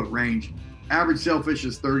 foot range. Average sailfish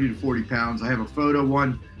is 30 to 40 pounds. I have a photo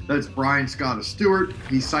one. That's Brian Scott of Stewart.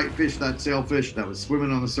 He sight fished that sailfish that was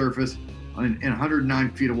swimming on the surface in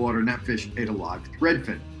 109 feet of water, and that fish ate a live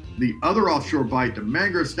threadfin. The other offshore bite, the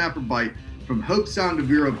mangrove snapper bite from Hope Sound to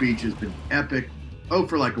Vero Beach, has been epic,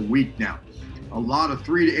 for like a week now. A lot of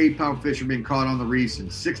 3 to 8 pound fish are being caught on the reefs in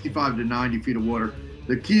 65 to 90 feet of water.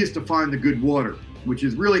 The key is to find the good water, which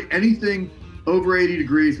is really anything over 80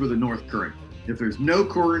 degrees with a north current. If there's no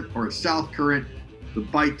current or a south current, the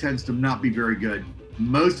bite tends to not be very good.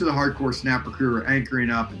 Most of the hardcore snapper crew are anchoring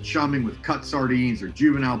up and chumming with cut sardines or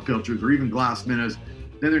juvenile pilchards or even glass minnows.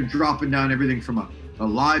 Then they're dropping down everything from a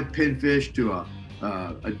live pinfish to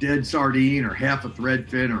a dead sardine or half a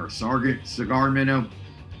threadfin or a cigar minnow.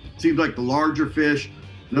 Seems like the larger fish,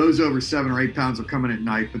 those over 7 or 8 pounds will come in at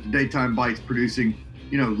night, but the daytime bite's producing,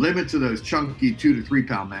 you know, limits of those chunky 2 to 3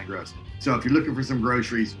 pound mangroves. So if you're looking for some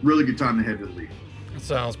groceries, really good time to head to the reef. That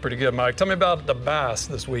sounds pretty good, Mike. Tell me about the bass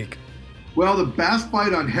this week. Well, the bass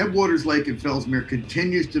bite on Headwaters Lake in Fellsmere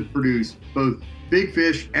continues to produce both big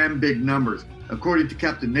fish and big numbers. According to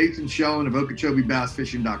Captain Nathan Shellen of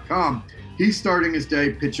OkeechobeeBassFishing.com, he's starting his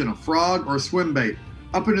day pitching a frog or swim bait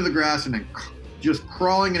up into the grass and then just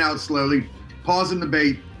crawling it out slowly, pausing the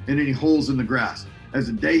bait, and then he holes in the grass. As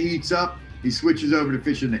the day heats up, he switches over to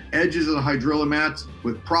fishing the edges of the hydrilla mats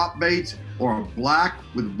with prop baits or a black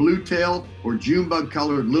with blue tail or June bug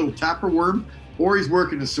colored little tapper worm, or he's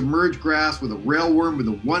working the submerged grass with a rail worm with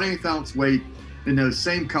a 1/8 ounce weight in those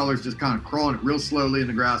same colors, just kind of crawling it real slowly in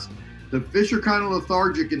the grass. The fish are kind of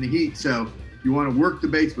lethargic in the heat, so you want to work the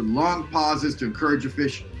baits with long pauses to encourage the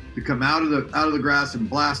fish to come out of the grass and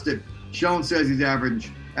blast it. Shellen says he's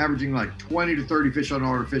averaging like 20 to 30 fish on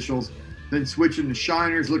artificials, then switching to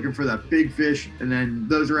shiners, looking for that big fish, and then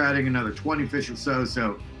those are adding another 20 fish or so.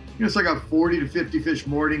 So, you know, it's like a 40 to 50 fish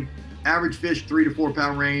morning. Average fish 3 to 4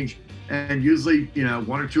 pound range, and usually, you know,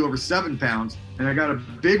 1 or 2 over 7 pounds. And I got a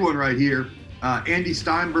big one right here. Andy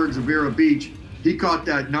Steinberg's of Vero Beach. He caught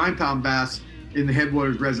that 9-pound bass in the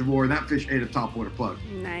Headwaters Reservoir, and that fish ate a topwater plug.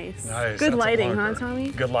 Nice. That's Good lighting, huh, Tommy?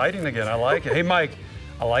 Good lighting again. I like it. Hey, Mike,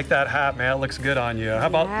 I like that hat, man. It looks good on you. How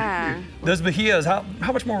about those bahiyas? How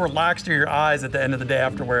much more relaxed are your eyes at the end of the day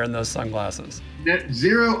after wearing those sunglasses?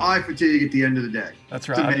 Zero eye fatigue at the end of the day. That's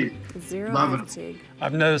right. Zero eye fatigue.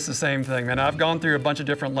 I've noticed the same thing, man. I've gone through a bunch of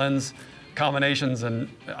different lens combinations, and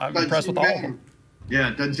I'm impressed with all of them. Yeah,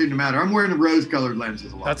 it doesn't seem to matter. I'm wearing the rose-colored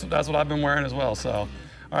lenses a lot. That's what I've been wearing as well. So, all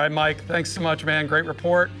right, Mike, thanks so much, man. Great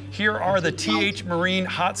report. Here are the TH Marine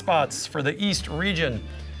hotspots for the East region.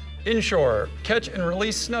 Inshore, catch and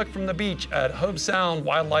release snook from the beach at Hope Sound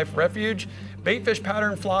Wildlife Refuge, baitfish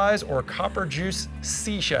pattern flies or copper juice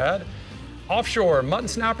sea shad. Offshore, mutton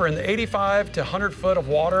snapper in the 85 to 100 foot of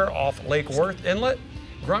water off Lake Worth Inlet.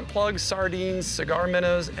 Grunt plugs, sardines, cigar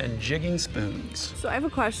minnows, and jigging spoons. So I have a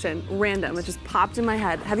question, random, it just popped in my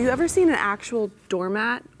head. Have you ever seen an actual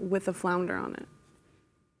doormat with a flounder on it?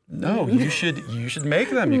 No, you should make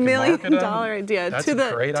them. You can market them. $1 million idea. That's to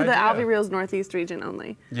a great idea. the Alvey Reels Northeast region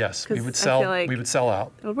only. Yes, we would sell. Like we would sell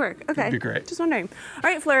out. It would work. Okay. It'd be great. Just wondering.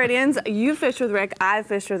 All right, Floridians, you fished with Rick. I've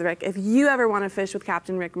fished with Rick. If you ever want to fish with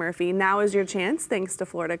Captain Rick Murphy, now is your chance. Thanks to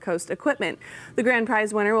Florida Coast Equipment. The grand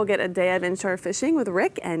prize winner will get a day of inshore fishing with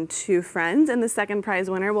Rick and 2 friends, and the second prize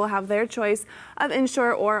winner will have their choice of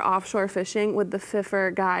inshore or offshore fishing with the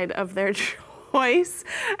FIFR guide of their choice.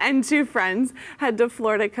 And 2 friends. Head to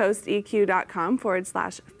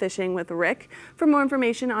floridacoasteq.com/fishing with Rick for more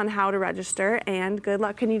information on how to register, and good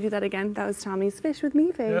luck. Can you do that again? That was Tommy's fish with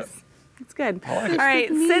me face. Yep. That's good. All right,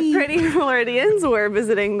 sit pretty, Floridians. We're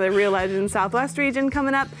visiting the Real Legend Southwest region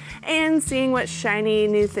coming up and seeing what shiny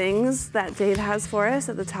new things that Dave has for us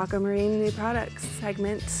at the Taco Marine New Products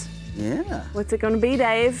segment. Yeah. What's it going to be,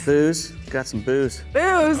 Dave? Booze. Got some booze.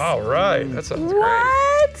 Booze. All right. That sounds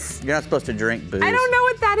What? You're not supposed to drink booze. I don't know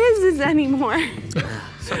what that is anymore.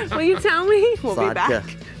 Will you tell me? We'll be back.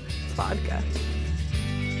 Vodka.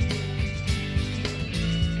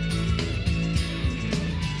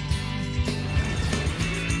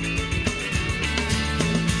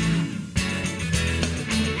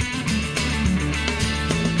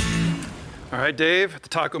 All right, Dave, at the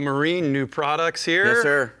Taco Marine, new products here. Yes,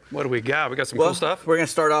 sir. What do we got? We got some cool stuff? We're going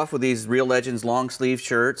to start off with these Real Legends long sleeve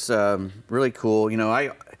shirts. Really cool. You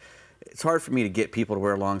know, it's hard for me to get people to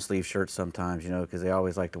wear long sleeve shirts sometimes, you know, because they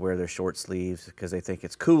always like to wear their short sleeves because they think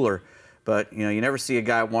it's cooler. But, you know, you never see a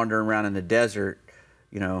guy wandering around in the desert,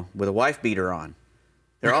 you know, with a wife beater on.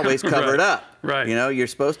 They're always covered up. Right. You know, you're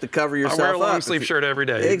supposed to cover yourself up. I wear a long sleeve shirt every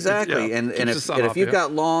day. Exactly. And if you've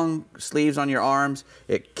got long sleeves on your arms,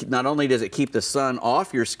 it not only does it keep the sun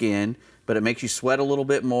off your skin, but it makes you sweat a little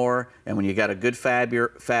bit more. And when you got a good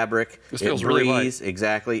fabric, it feels really light.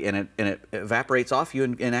 Exactly, and it evaporates off you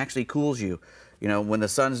and actually cools you. You know, when the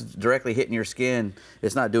sun's directly hitting your skin,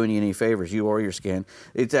 it's not doing you any favors, you or your skin.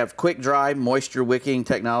 It's have quick dry, moisture wicking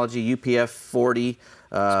technology, UPF 40. It's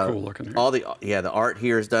cool looking here. The art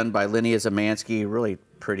here is done by Linnea Zamansky. Really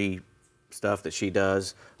pretty stuff that she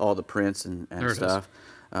does. All the prints and stuff.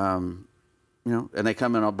 You know, and they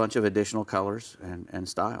come in a bunch of additional colors and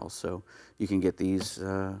styles. So you can get these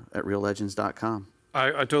at reallegends.com.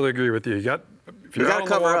 I totally agree with you. You got to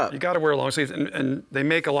cover up. You got to wear long sleeves, and they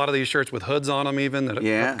make a lot of these shirts with hoods on them, even that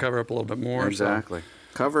help cover up a little bit more. Exactly. So.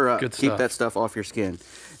 Cover up. Keep that stuff off your skin.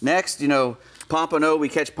 Next, you know, pompano. We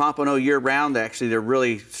catch pompano year-round. Actually, they're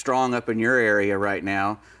really strong up in your area right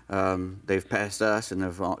now. They've passed us and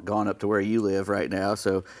have gone up to where you live right now.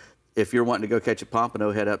 So if you're wanting to go catch a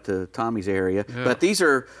pompano, head up to Tommy's area. Yeah. But these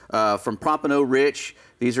are from Pompano Rich.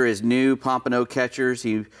 These are his new pompano catchers.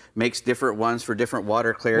 He makes different ones for different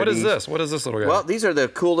water clarities. What is this? What is this little guy? Well, these are the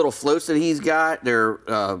cool little floats that he's got.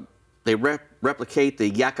 They replicate the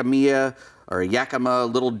Yakima or Yakima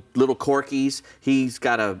little corkies. He's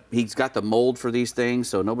got the mold for these things,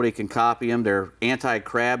 so nobody can copy them. They're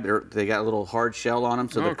anti-crab. They got a little hard shell on them.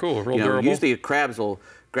 So cool, real durable. Usually crabs will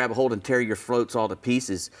grab a hold and tear your floats all to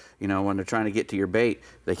pieces. You know, when they're trying to get to your bait,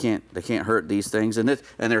 they can't hurt these things. And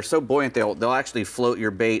they're so buoyant they'll actually float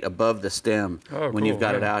your bait above the stem when you've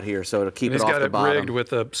got it out here. So to keep it off the bottom. He's got it rigged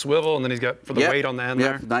with a swivel, and then he's got for the weight on the end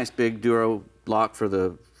there. Nice big Duro lock for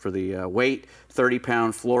the weight.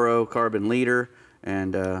 30-pound fluorocarbon leader,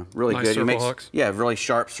 and really nice good. Circle hooks. Yeah, really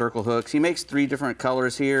sharp circle hooks. He makes 3 different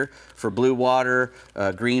colors here for blue water,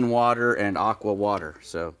 green water, and aqua water.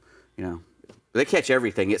 So, you know, they catch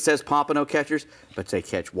everything. It says pompano catchers, but they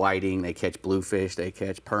catch whiting, they catch bluefish, they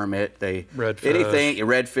catch permit,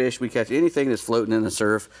 redfish. We catch anything that's floating in the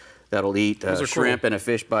surf that'll eat shrimp and a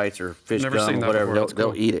fish bites or fish gum or whatever.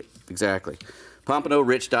 They'll eat it. Exactly.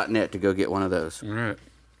 PompanoRich.net to go get one of those. All right.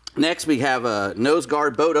 Next, we have a Nose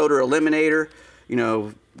Guard Boat Odor Eliminator. You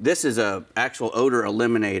know, this is a actual odor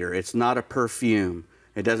eliminator. It's not a perfume.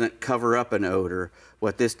 It doesn't cover up an odor.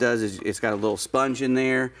 What this does is it's got a little sponge in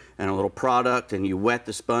there and a little product, and you wet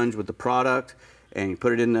the sponge with the product, and you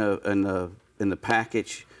put it in the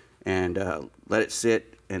package and let it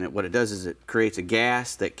sit. And what it does is it creates a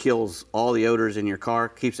gas that kills all the odors in your car,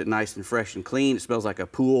 keeps it nice and fresh and clean. It smells like a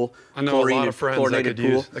pool. I know a lot of friends that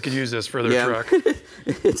could use this for their truck. I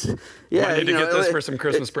need to get this for some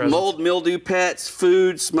Christmas presents. Mold, mildew, pets,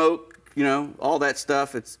 food, smoke, you know, all that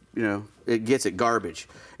stuff. It's, you know, it gets it garbage.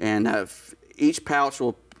 And each pouch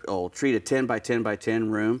will treat a 10 by 10 by 10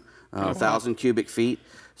 room, 1,000 cubic feet.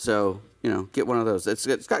 So, you know, get one of those.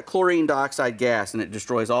 It's got chlorine dioxide gas, and it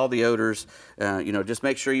destroys all the odors. You know, just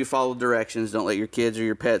make sure you follow directions. Don't let your kids or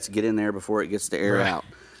your pets get in there before it gets to air out,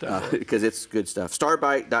 because it's good stuff.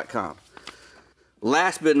 Starbite.com.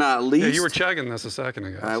 Last but not least. Yeah, you were chugging this a second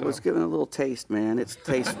ago. I was giving a little taste, man. It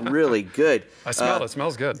tastes really good. I smell it. It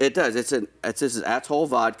smells good. It does. This is Atoll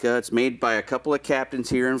vodka. It's made by a couple of captains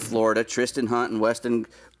here in Florida, Tristan Hunt and Weston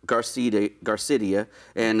Garcidia,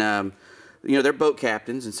 and you know, they're boat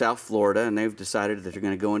captains in South Florida, and they've decided that they're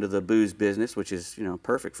going to go into the booze business, which is, you know,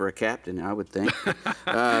 perfect for a captain, I would think.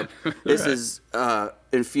 This is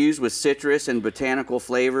infused with citrus and botanical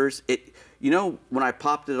flavors. You know, when I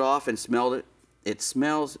popped it off and smelled it, it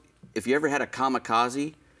smells. If you ever had a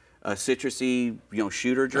kamikaze, a citrusy, you know,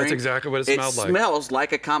 shooter drink. That's exactly what it smelled like. It smells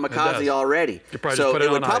like a kamikaze already. So it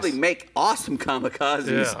would probably make awesome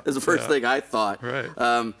kamikazes. Is the first thing I thought.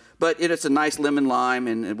 Right. But it's a nice lemon lime,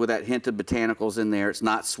 and with that hint of botanicals in there. It's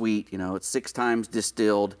not sweet. You know, it's 6 times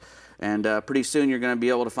distilled, and pretty soon you're going to be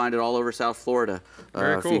able to find it all over South Florida.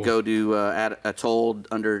 Very cool. If you go to Atoll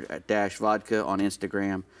 _vodka on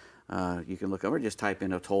Instagram. you can look over, just type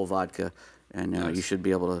in Atoll Vodka, and you should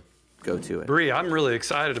be able to go to it. Bree, I'm really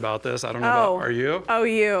excited about this. I don't know about, are you? Oh,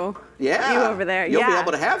 you. Yeah. You over there. You'll be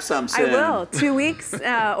able to have some soon. I will. 2 weeks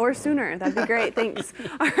or sooner. That'd be great. Thanks.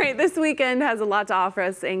 All right, this weekend has a lot to offer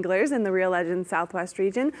us anglers in the Rio Legends Southwest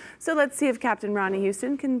region. So let's see if Captain Ronnie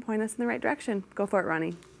Houston can point us in the right direction. Go for it,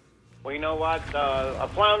 Ronnie. Well, you know what? A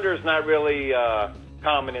flounder is not really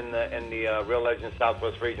common in the Rio Legends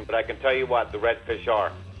Southwest region, but I can tell you what, the redfish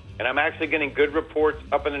are. And I'm actually getting good reports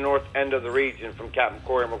up in the north end of the region from Captain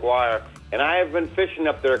Corey McGuire. And I have been fishing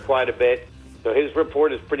up there quite a bit, so his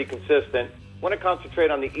report is pretty consistent. I want to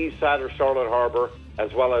concentrate on the east side of Charlotte Harbor,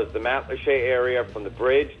 as well as the Matlacha area from the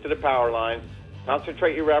bridge to the power line.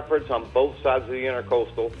 Concentrate your efforts on both sides of the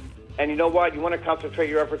intercoastal. And you know what? You want to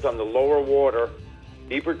concentrate your efforts on the lower water,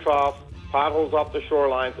 deeper troughs, potholes off the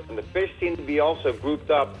shorelines, and the fish seem to be also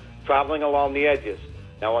grouped up, traveling along the edges.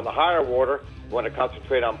 Now on the higher water, you want to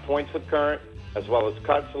concentrate on points with current, as well as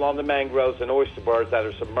cuts along the mangroves and oyster bars that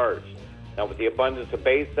are submerged. Now with the abundance of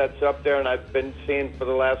bait that's up there, and I've been seeing for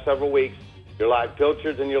the last several weeks, your live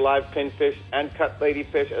pilchards and your live pinfish and cut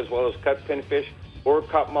ladyfish, as well as cut pinfish or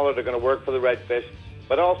cut mullet are going to work for the redfish.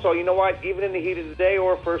 But also, you know what, even in the heat of the day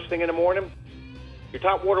or first thing in the morning, your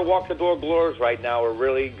top water walk-the-door lures right now are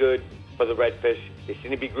really good for the redfish. They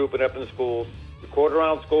seem to be grouping up in schools. Your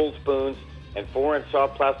quarter-ounce gold spoons and 4-inch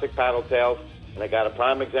soft plastic paddle tails. And I got a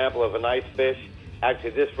prime example of a nice fish.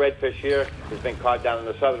 Actually, this redfish here has been caught down in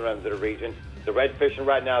the southern end of the region. The red fishing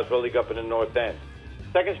right now is really up in the north end.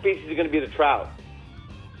 Second species is going to be the trout.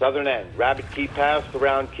 Southern end, Rabbit Key Pass, the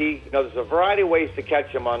Round Key. You know, there's a variety of ways to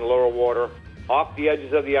catch them on lower water, off the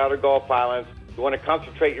edges of the outer Gulf Islands. You want to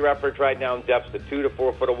concentrate your efforts right now in depths to 2 to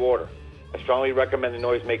 4 foot of water. I strongly recommend the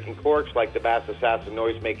noise-making corks like the Bass Assassin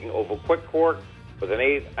noise-making oval quick cork with an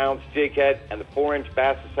 8-ounce jig head and the 4-inch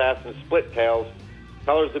Bass Assassin split tails.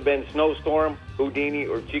 Colors have been Snowstorm, Houdini,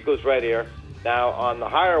 or Chico's Red Air. Now, on the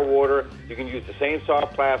higher water, you can use the same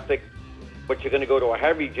soft plastic, but you're going to go to a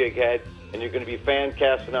heavy jig head, and you're going to be fan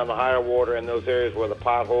casting on the higher water in those areas where the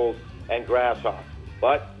potholes and grass are.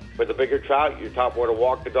 But for the bigger trout, your top water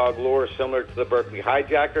walk-the-dog lure is similar to the Berkeley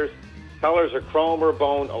Hijackers. Colors are chrome or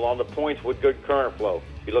bone along the points with good current flow.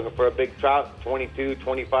 If you're looking for a big trout, 22,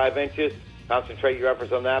 25 inches, concentrate your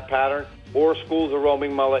efforts on that pattern, or schools of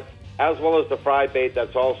roaming mullet, as well as the fry bait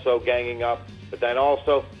that's also ganging up. But then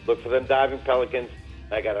also look for them diving pelicans.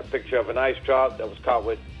 I got a picture of a nice trout that was caught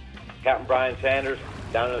with Captain Brian Sanders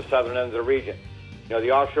down in the southern end of the region. You know,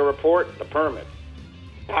 the offshore report, the permit.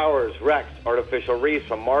 Towers, wrecks, artificial reefs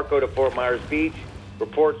from Marco to Fort Myers Beach.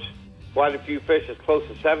 Reports quite a few fish as close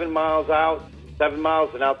to 7 miles out, 7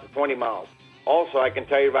 miles and out to 20 miles. Also, I can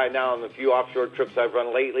tell you right now on the few offshore trips I've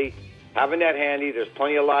run lately, having that handy, there's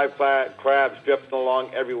plenty of live crabs drifting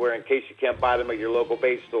along everywhere in case you can't buy them at your local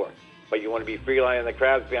bait store. But you want to be free-lining the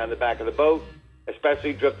crabs behind the back of the boat,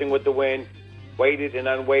 especially drifting with the wind, weighted and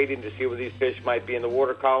unweighted to see where these fish might be in the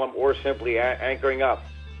water column or simply anchoring up.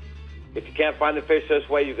 If you can't find the fish this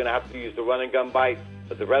way, you're going to have to use the run and gun bite.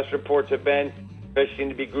 But the rest reports have been fish seem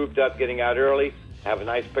to be grouped up, getting out early. I have a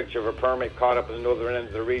nice picture of a permit caught up in the northern end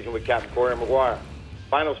of the region with Captain Corey McGuire.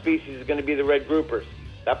 Final species is going to be the red groupers.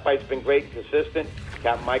 That bite's been great and consistent.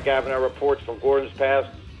 Captain Mike Avenel reports from Gordon's Pass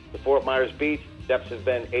to Fort Myers Beach. Depths has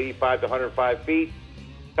been 85 to 105 feet.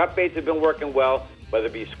 Cut baits have been working well, whether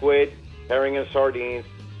it be squid, herring, and sardines.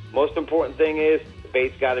 Most important thing is the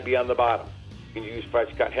bait's got to be on the bottom. You can use fresh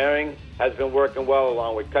cut herring, has been working well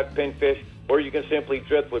along with cut pinfish, or you can simply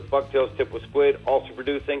drift with bucktails tipped with squid, also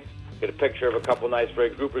producing. Get a picture of a couple nice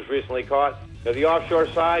red groupers recently caught. Now the offshore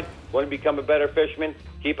side, want to become a better fisherman,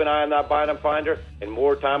 keep an eye on that bottom finder, and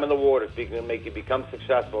more time in the water so you can make you become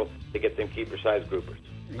successful to get them keeper-sized groupers.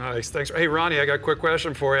 Nice, thanks. Hey, Ronnie, I got a quick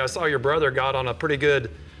question for you. I saw your brother got on a pretty good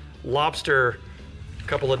lobster a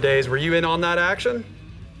couple of days. Were you in on that action?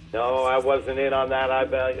 No, I wasn't in on that.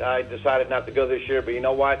 I decided not to go this year, but you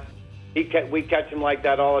know what? We catch him like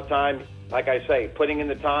that all the time. Like I say, putting in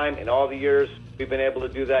the time in all the years we've been able to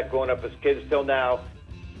do that growing up as kids till now.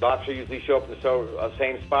 Lobster usually show up in the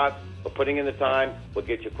same spots, but putting in the time will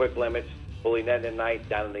get you quick limits, fully netting at night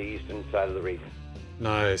down in the eastern side of the region.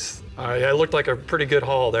 Nice. All right, it looked like a pretty good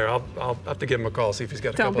haul there. I'll have to give him a call, see if he's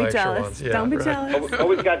got a couple extra ones. Don't be jealous.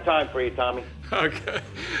 Always got time for you, Tommy. Okay.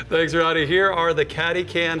 Thanks, Ronnie. Here are the Caddy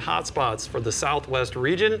Can hotspots for the Southwest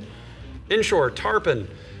region. Inshore, tarpon,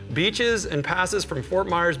 beaches and passes from Fort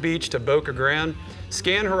Myers Beach to Boca Grande.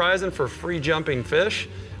 Scan horizon for free jumping fish.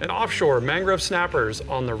 And offshore, mangrove snappers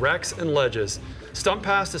on the wrecks and ledges. Stump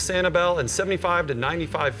pass to Sanibel and 75 to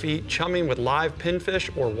 95 feet, chumming with live pinfish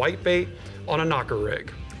or whitebait on a knocker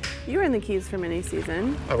rig. You were in the Keys for mini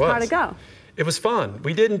season. I was. How'd it go? It was fun.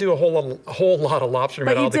 We didn't do a whole lot of lobster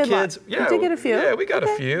meat. All the kids, you did get a few. Yeah, we got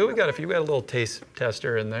a few. We got a a little taste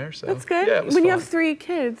tester in there. So that's good. Yeah, it was when fun. You have 3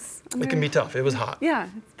 kids, it can be tough. It was hot. Yeah,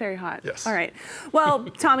 it's very hot. Yes. All right. Well,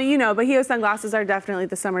 Tommy, you know, Bahio sunglasses are definitely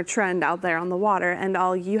the summer trend out there on the water, and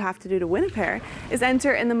all you have to do to win a pair is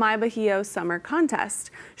enter in the My Bahio Summer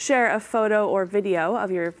Contest. Share a photo or video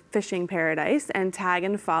of your fishing paradise and tag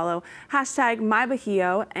and follow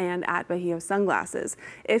 #MyBahio and @Bahio Sunglasses.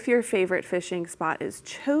 If your favorite fishing spot is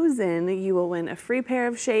chosen, you will win a free pair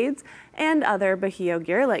of shades and other Bahio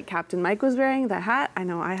gear, like Captain Mike was wearing the hat. I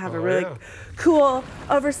know I have a really cool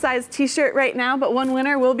oversized t-shirt right now, but one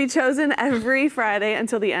winner will be chosen every Friday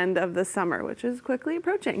until the end of the summer, which is quickly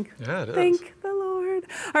approaching. Yeah, it is. Thank the Lord.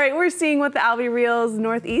 All right, we're seeing what the Alvey Reels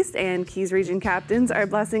Northeast and Keys Region captains are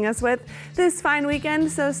blessing us with this fine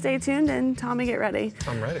weekend, so stay tuned, and Tommy, get ready.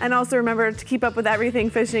 I'm ready. And also remember to keep up with everything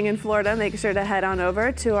fishing in Florida. Make sure to head on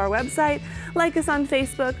over to our website, like us on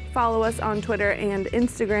Facebook, follow us on Twitter and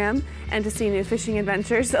Instagram, and to see new fishing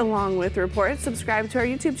adventures along with reports, subscribe to our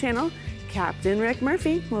YouTube channel, Captain Rick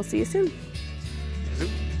Murphy. We'll see you soon.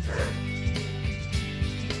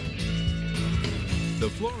 The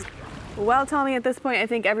Florida. Well, Tommy, at this point, I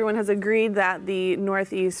think everyone has agreed that the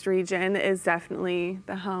Northeast region is definitely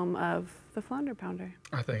the home of the Flounder Pounder.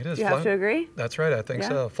 I think it is. Do you have to agree? That's right, I think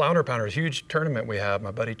so. Flounder Pounder is a huge tournament we have.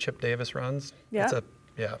 My buddy Chip Davis runs. Yeah.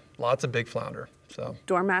 Yeah, lots of big flounder. So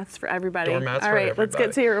doormats for everybody. Doormats All for right, everybody. let's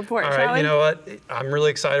get to your report, All shall right, we? you know what? I'm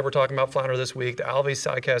really excited. We're talking about flounder this week. The Alvey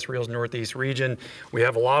Sidecast Reels Northeast region. We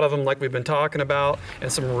have a lot of them like we've been talking about,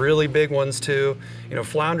 and some really big ones too. You know,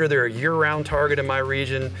 flounder, they're a year-round target in my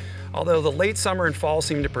region. Although the late summer and fall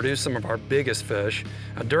seem to produce some of our biggest fish.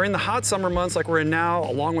 During the hot summer months like we're in now,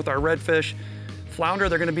 along with our redfish, flounder,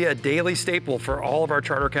 they're gonna be a daily staple for all of our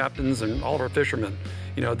charter captains and all of our fishermen.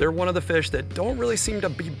 You know, they're one of the fish that don't really seem to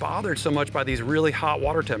be bothered so much by these really hot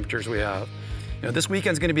water temperatures we have. You know, this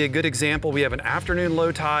weekend's gonna be a good example. We have an afternoon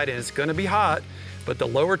low tide and it's gonna be hot, but the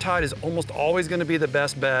lower tide is almost always gonna be the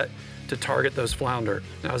best bet to target those flounder.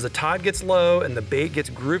 Now, as the tide gets low and the bait gets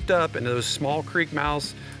grouped up into those small creek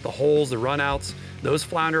mouths, the holes, the runouts, those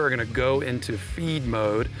flounder are gonna go into feed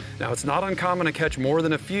mode. Now, it's not uncommon to catch more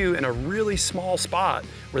than a few in a really small spot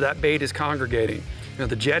where that bait is congregating. You know,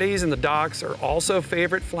 the jetties and the docks are also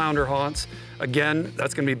favorite flounder haunts. Again,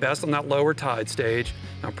 that's gonna be best on that lower tide stage.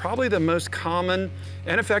 Now, probably the most common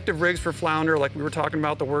and effective rigs for flounder, like we were talking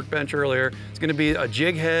about the workbench earlier, is gonna be a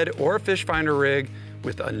jig head or a fish finder rig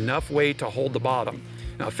with enough weight to hold the bottom.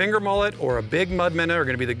 Now, a finger mullet or a big mud minnow are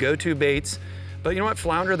gonna be the go-to baits. But you know what,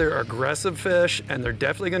 flounder, they're aggressive fish, and they're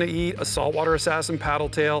definitely gonna eat a saltwater assassin paddle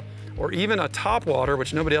tail, or even a topwater,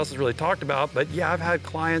 which nobody else has really talked about. But yeah, I've had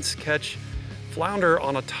clients catch flounder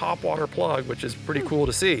on a topwater plug, which is pretty cool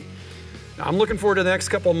to see. Now, I'm looking forward to the next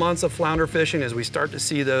couple of months of flounder fishing as we start to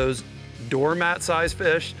see those doormat-sized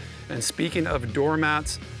fish. And speaking of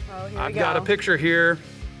doormats, I've got a picture here.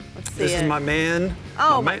 Let's see This is my man.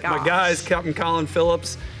 Oh my guys, Captain Colin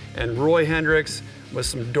Phillips and Roy Hendricks, with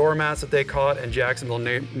some doormats that they caught in Jacksonville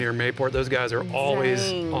near Mayport. Those guys are always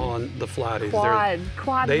on the flatties.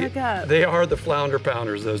 Quad hookup. They are the flounder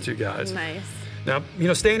pounders, those two guys. Nice. Now, you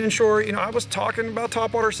know, staying inshore, you know, I was talking about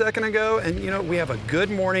topwater a second ago, and you know, we have a good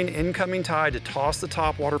morning incoming tide to toss the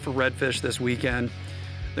topwater for redfish this weekend.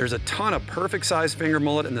 There's a ton of perfect size finger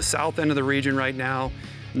mullet in the south end of the region right now.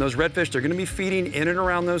 And those redfish, they're gonna be feeding in and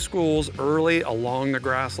around those schools early along the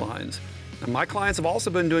grass lines. Now, my clients have also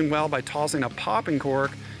been doing well by tossing a popping cork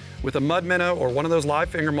with a mud minnow or one of those live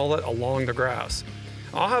finger mullet along the grass.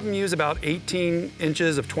 I'll have them use about 18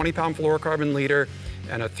 inches of 20-pound fluorocarbon leader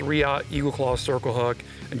and a 3/0 Eagle Claw circle hook,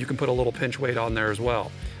 and you can put a little pinch weight on there as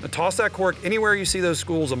well. Now, toss that cork anywhere you see those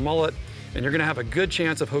schools of mullet, and you're gonna have a good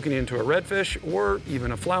chance of hooking into a redfish or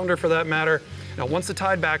even a flounder for that matter. Now, once the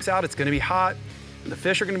tide backs out, it's gonna be hot, and the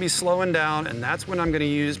fish are gonna be slowing down, and that's when I'm gonna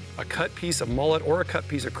use a cut piece of mullet or a cut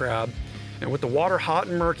piece of crab. And with the water hot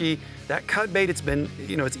and murky, that cut bait, it's been,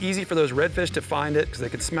 you know, it's easy for those redfish to find it because they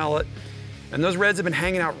can smell it. And those reds have been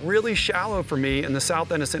hanging out really shallow for me in the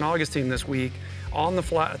south end of St. Augustine this week, on the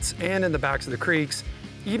flats and in the backs of the creeks,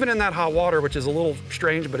 even in that hot water, which is a little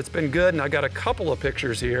strange, but it's been good. And I got a couple of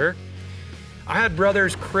pictures here. I had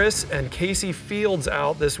brothers Chris and Casey Fields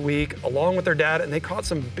out this week along with their dad, and they caught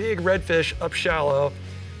some big redfish up shallow.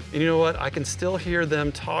 And you know what? I can still hear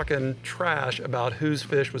them talking trash about whose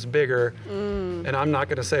fish was bigger. And I'm not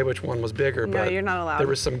gonna say which one was bigger, No, but you're not allowed. there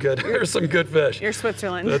was some good fish. You're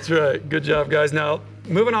Switzerland. That's right, good job guys. Now,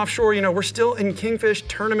 moving offshore, you know, we're still in kingfish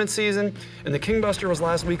tournament season, and the Kingbuster was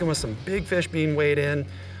last weekend with some big fish being weighed in.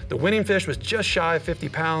 The winning fish was just shy of 50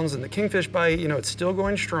 pounds, and the kingfish bite, you know, it's still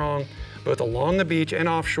going strong, both along the beach and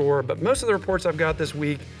offshore. But most of the reports I've got this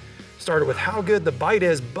week started with how good the bite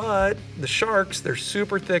is, but the sharks, they're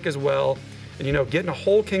super thick as well. And you know, getting a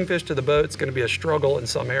whole kingfish to the boat is gonna be a struggle in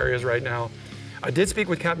some areas right now. I did speak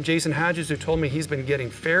with Captain Jason Hadges, who told me he's been getting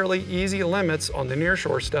fairly easy limits on the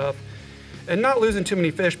nearshore stuff and not losing too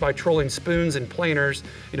many fish by trolling spoons and planers.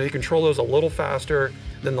 You know, you can troll those a little faster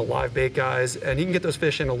than the live bait guys, and you can get those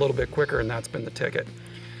fish in a little bit quicker, and that's been the ticket.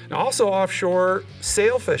 Now also offshore,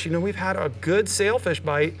 sailfish. You know, we've had a good sailfish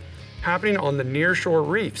bite happening on the nearshore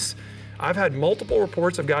reefs. I've had multiple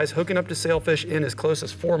reports of guys hooking up to sailfish in as close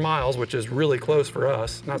as 4 miles, which is really close for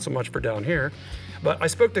us, not so much for down here. But I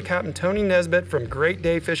spoke to Captain Tony Nesbitt from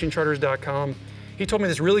GreatDayFishingCharters.com. He told me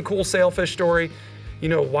this really cool sailfish story. You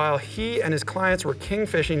know, while he and his clients were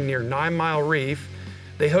kingfishing near 9 Mile Reef,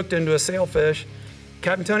 they hooked into a sailfish.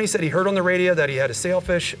 Captain Tony said he heard on the radio that he had a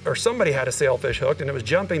sailfish, or somebody had a sailfish hooked and it was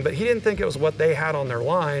jumping, but he didn't think it was what they had on their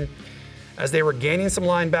line. As they were gaining some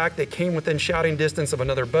line back, they came within shouting distance of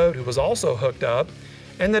another boat who was also hooked up.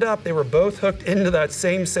 Ended up, they were both hooked into that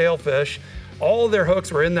same sailfish. All of their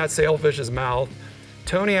hooks were in that sailfish's mouth.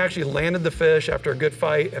 Tony actually landed the fish after a good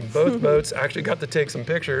fight, and both boats actually got to take some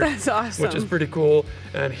pictures. That's awesome. Which is pretty cool.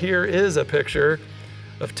 And here is a picture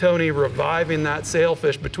of Tony reviving that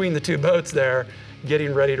sailfish between the two boats there,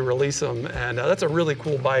 getting ready to release them. And that's a really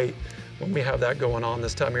cool bite when we have that going on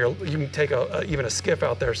this time of year. You can take even a skiff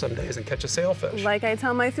out there some days and catch a sailfish. Like I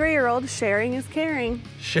tell my 3-year-old, sharing is caring.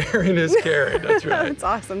 Sharing is caring, that's right. That's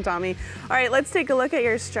awesome, Tommy. All right, let's take a look at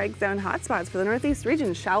your strike zone hotspots for the Northeast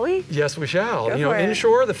region, shall we? Yes, we shall. Go you know, for it.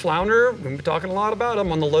 inshore, the flounder, we've been talking a lot about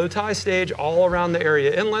them on the low tide stage, all around the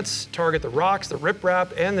area inlets, target the rocks, the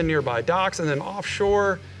riprap, and the nearby docks, and then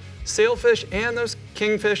offshore, sailfish and those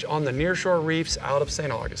kingfish on the nearshore reefs out of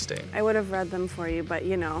St. Augustine. I would have read them for you, but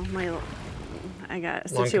you know, I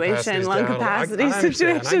got a Lung situation, lung capacity I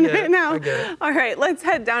situation right now. I get it. All right, let's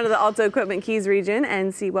head down to the Alto Equipment Keys region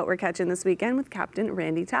and see what we're catching this weekend with Captain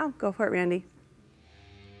Randy Tao. Go for it, Randy.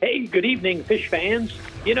 Hey, good evening, fish fans.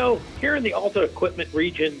 You know, here in the Alto Equipment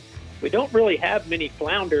region, we don't really have many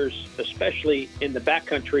flounders, especially in the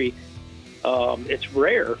backcountry. It's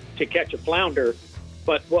rare to catch a flounder.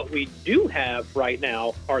 But what we do have right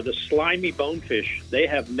now are the slimy bonefish. They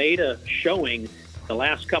have made a showing the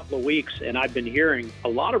last couple of weeks, and I've been hearing a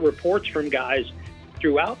lot of reports from guys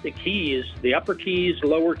throughout the Keys, the upper Keys,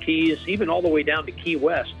 lower Keys, even all the way down to Key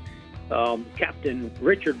West. Captain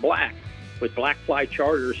Richard Black with Black Fly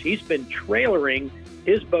Charters, he's been trailering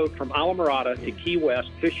his boat from Alamorada to Key West,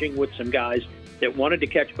 fishing with some guys that wanted to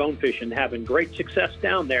catch bonefish and having great success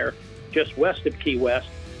down there just west of Key West.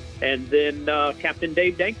 And then Captain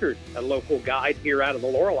Dave Dankert, a local guide here out of the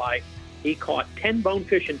Lorelei, he caught 10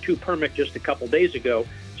 bonefish and 2 permit just a couple days ago.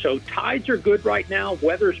 So tides are good right now.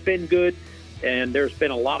 Weather's been good, and there's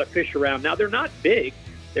been a lot of fish around. Now, they're not big.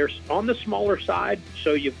 They're on the smaller side,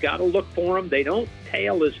 so you've got to look for them. They don't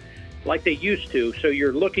tail as like they used to. So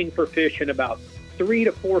you're looking for fish in about 3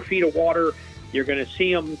 to 4 feet of water. You're going to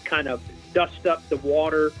see them kind of dust up the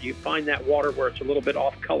water. You find that water where it's a little bit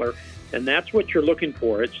off color. And that's what you're looking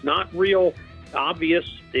for. It's not real obvious.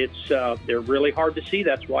 They're really hard to see.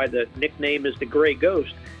 That's why the nickname is the Gray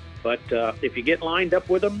Ghost. But if you get lined up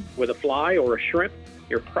with them with a fly or a shrimp,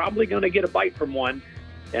 you're probably going to get a bite from one.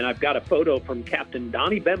 And I've got a photo from Captain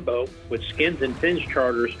Donnie Bembo with Skins and Fins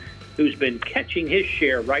Charters, who's been catching his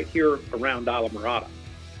share right here around Alamorada.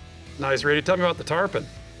 Nice, Randy. Tell me about the tarpon.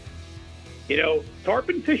 You know,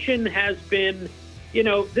 tarpon fishing has been, you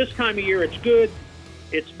know, this time of year it's good.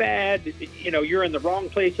 It's bad, you know, you're in the wrong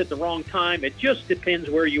place at the wrong time. It just depends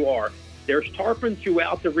where you are. There's tarpon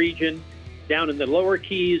throughout the region, down in the lower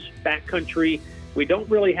Keys, backcountry. We don't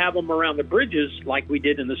really have them around the bridges like we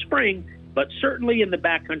did in the spring, but certainly in the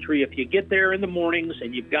backcountry, if you get there in the mornings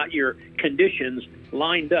and you've got your conditions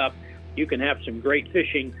lined up, you can have some great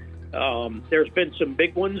fishing. There's been some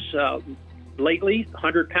big ones lately,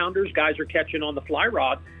 100-pounders. Guys are catching on the fly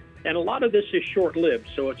rod. And a lot of this is short-lived,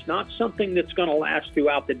 so it's not something that's going to last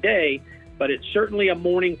throughout the day, but it's certainly a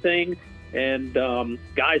morning thing, and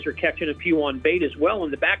guys are catching a few on bait as well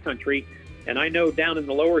in the backcountry. And I know down in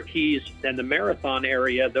the lower Keys and the Marathon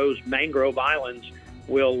area, those mangrove islands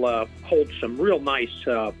will hold some real nice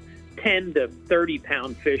 10 to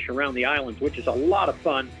 30-pound fish around the islands, which is a lot of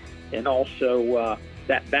fun. And also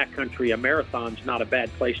that backcountry, a Marathon's not a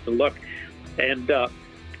bad place to look. And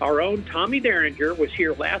our own Tommy Derringer was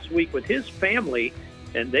here last week with his family,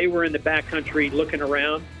 and they were in the backcountry looking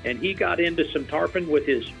around, and he got into some tarpon with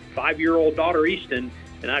his 5-year-old daughter, Easton,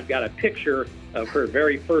 and I've got a picture of her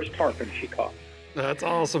very first tarpon she caught. That's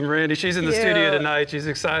awesome, Randy. She's in the studio tonight. She's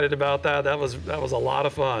excited about that. That was a lot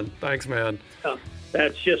of fun. Thanks, man.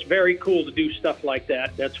 That's just very cool to do stuff like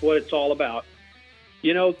that. That's what it's all about.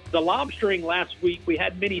 You know, the lobstering last week, we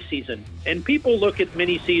had mini season, and people look at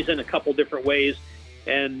mini season a couple different ways.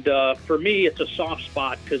 And for me, it's a soft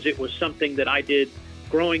spot because it was something that I did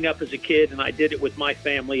growing up as a kid, and I did it with my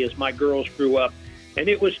family as my girls grew up. And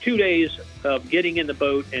it was 2 days of getting in the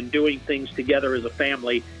boat and doing things together as a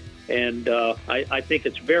family. And I think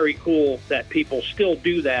it's very cool that people still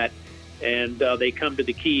do that, and they come to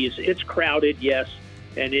the Keys. It's crowded, yes,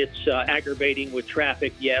 and it's aggravating with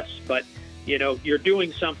traffic, yes, but, you know, you're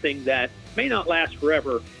doing something that may not last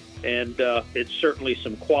forever, and it's certainly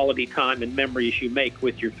some quality time and memories you make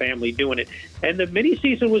with your family doing it. And the mini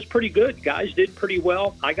season was pretty good. Guys did pretty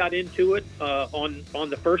well. I got into it on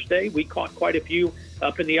the first day. We caught quite a few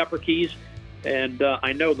up in the upper Keys, and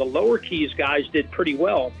I know the lower Keys guys did pretty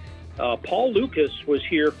well. Paul Lucas was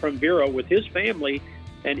here from Vero with his family,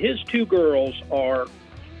 and his 2 girls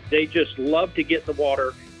they just love to get in the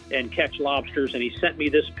water and catch lobsters, and he sent me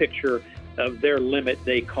this picture of their limit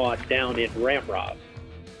they caught down in Ramrod.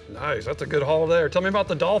 Nice, that's a good haul there. Tell me about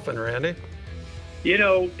the dolphin, Randy. You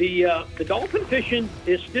know, the dolphin fishing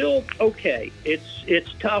is still okay.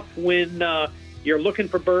 It's tough when you're looking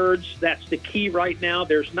for birds. That's the key right now.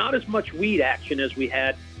 There's not as much weed action as we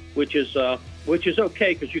had, which is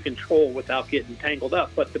okay because you can troll without getting tangled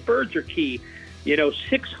up. But the birds are key. You know,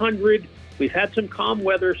 600, we've had some calm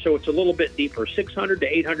weather, so it's a little bit deeper, 600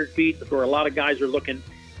 to 800 feet where a lot of guys are looking.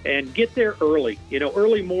 And get there early. You know,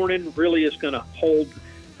 early morning really is going to hold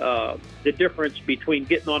the difference between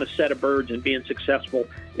getting on a set of birds and being successful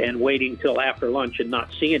and waiting till after lunch and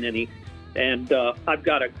not seeing any. And I've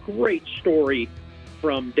got a great story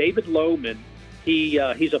from David Lohman.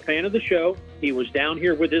 He's a fan of the show. He was down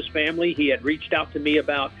here with his family. He had reached out to me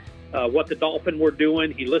about what the dolphin were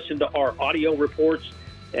doing. He listened to our audio reports,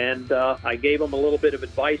 and I gave him a little bit of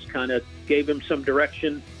advice, kind of gave him some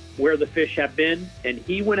direction where the fish have been. And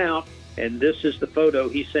he went out, and this is the photo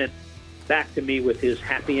he sent back to me with his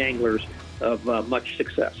happy anglers of much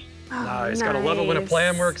success. Nice. Gotta love it when a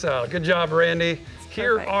plan works out. Good job, Randy.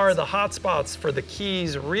 Here are the hot spots for the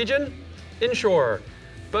Keys region. Inshore,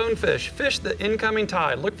 bonefish, fish the incoming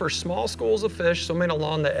tide. Look for small schools of fish swimming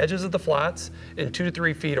along the edges of the flats in 2 to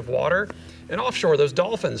 3 feet of water. And offshore, those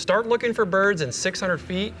dolphins, start looking for birds in 600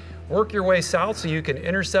 feet. Work your way south so you can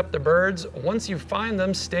intercept the birds. Once you find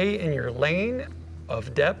them, stay in your lane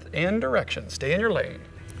of depth and direction. Stay in your lane.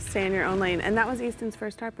 Stay in your own lane. And that was Easton's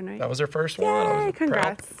first tarpon, right? That was her first Yay, one. I was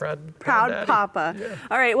congrats. Proud Papa. Yeah.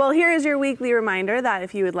 All right, well, here is your weekly reminder that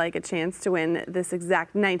if you would like a chance to win this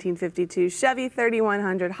exact 1952 Chevy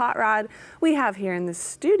 3100 Hot Rod we have here in the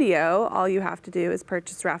studio, all you have to do is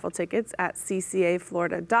purchase raffle tickets at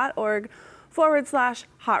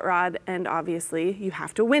ccaflorida.org/hot rod, and obviously you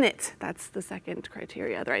have to win it. That's the second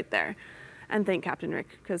criteria right there. And thank Captain Rick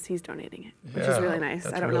because he's donating it, which is really nice.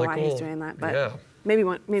 I don't know why he's doing that, but maybe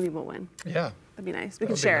we'll win. Yeah. That'd be nice. We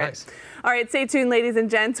can share it. All right, stay tuned, ladies and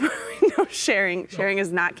gents. No sharing. Sharing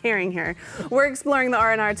is not caring here. We're exploring the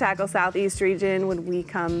R&R Tackle Southeast region when we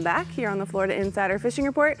come back here on the Florida Insider Fishing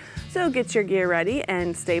Report. So get your gear ready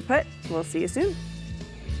and stay put. We'll see you soon.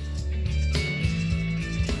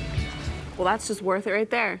 Well, that's just worth it right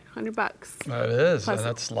there, $100. It is, and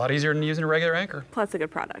that's a lot easier than using a regular anchor. Plus a good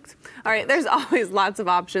product. All right, there's always lots of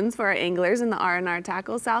options for our anglers in the R&R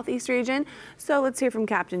Tackle Southeast region. So let's hear from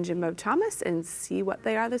Captain Jimbo Thomas and see what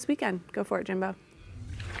they are this weekend. Go for it, Jimbo.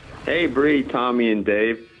 Hey, Brie, Tommy, and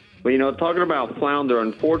Dave. Well, you know, talking about flounder,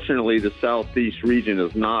 unfortunately, the Southeast region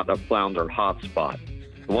is not a flounder hotspot.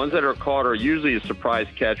 The ones that are caught are usually a surprise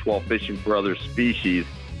catch while fishing for other species,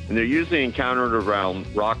 and they're usually encountered around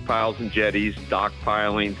rock piles and jetties, dock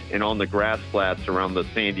pilings, and on the grass flats around the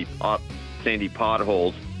sandy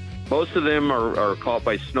potholes. Most of them are caught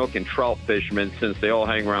by snook and trout fishermen since they all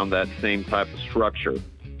hang around that same type of structure.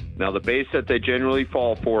 Now, the baits that they generally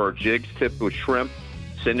fall for are jigs tipped with shrimp,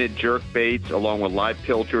 scented jerk baits, along with live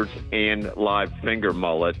pilchards and live finger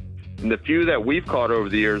mullet. And the few that we've caught over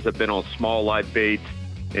the years have been on small live baits,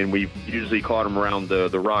 and we've usually caught them around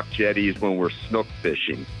the rock jetties when we're snook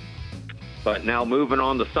fishing. But now moving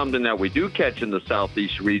on to something that we do catch in the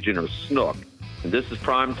Southeast region are snook. And this is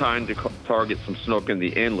prime time to target some snook in the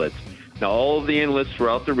inlets. Now, all of the inlets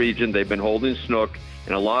throughout the region, they've been holding snook,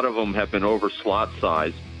 and a lot of them have been over slot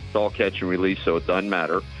size. It's all catch and release, so it doesn't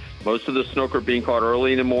matter. Most of the snook are being caught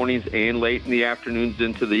early in the mornings and late in the afternoons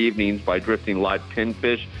into the evenings by drifting live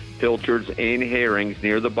pinfish, pilchards, and herrings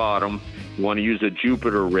near the bottom. You want to use a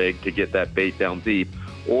Jupiter rig to get that bait down deep.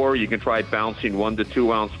 Or you can try bouncing 1 to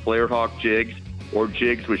 2 ounce flared hawk jigs or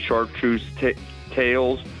jigs with chartreuse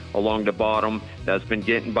tails along the bottom that's been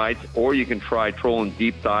getting bites, or you can try trolling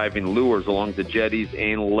deep diving lures along the jetties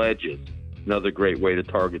and ledges. Another great way to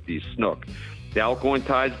target these snook. The outgoing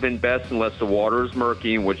tide's been best unless the water is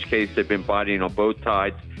murky, in which case they've been biting on both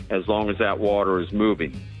tides as long as that water is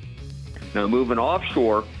moving. Now moving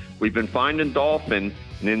offshore, we've been finding dolphin,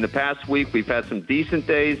 and in the past week we've had some decent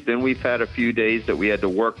days, then we've had a few days that we had to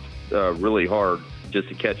work really hard just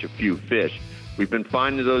to catch a few fish. We've been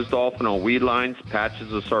finding those dolphin on weed lines,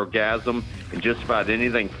 patches of sargassum, and just about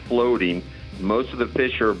anything floating. Most of the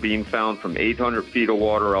fish are being found from 800 feet of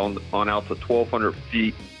water on out to 1,200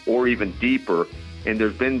 feet or even deeper. And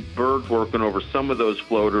there's been birds working over some of those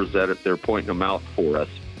floaters that they're pointing them out for us.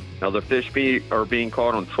 Now the fish are being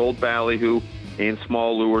caught on trolled ballyhoo and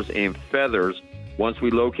small lures and feathers. Once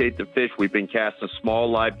we locate the fish, we've been casting small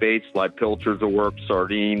live baits, live pilchards will work,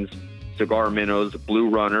 sardines, cigar minnows, blue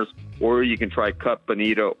runners, or you can try cut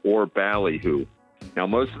bonita or ballyhoo. Now,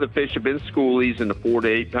 most of the fish have been schoolies in the 4 to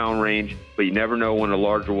 8 pound range, but you never know when a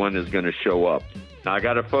larger one is going to show up. Now, I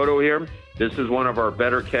got a photo here. This is one of our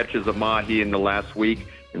better catches of mahi in the last week,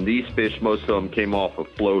 and these fish, most of them came off of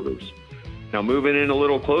floaters. Now, moving in a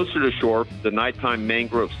little closer to shore, the nighttime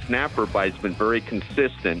mangrove snapper bite's been very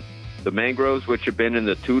consistent. The mangroves, which have been in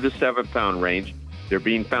the 2 to 7 pound range, they're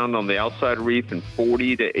being found on the outside reef in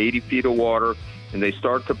 40 to 80 feet of water, and they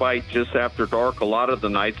start to bite just after dark a lot of the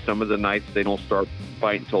nights. Some of the nights they don't start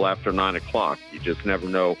biting until after 9 o'clock. You just never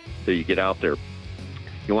know till you get out there.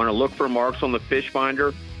 You want to look for marks on the fish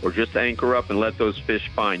finder or just anchor up and let those fish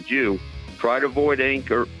find you. Try to avoid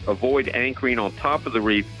anchoring on top of the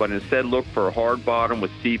reef, but instead look for a hard bottom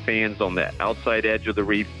with sea fans on the outside edge of the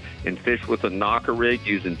reef and fish with a knocker rig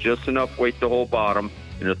using just enough weight to hold bottom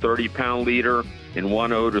in a 30-pound leader and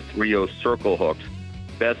 1/0 to 3/0 circle hooks.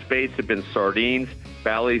 Best baits have been sardines,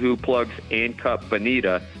 ballyhoo plugs, and cut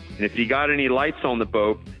bonita. And if you got any lights on the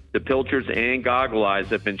boat, the pilchards and goggle eyes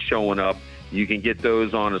have been showing up. You can get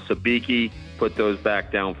those on a sabiki, put those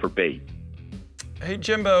back down for bait. Hey,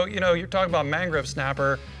 Jimbo, you know, you're talking about mangrove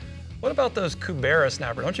snapper. What about those cubera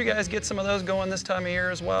snapper? Don't you guys get some of those going this time of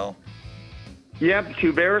year as well? Yep,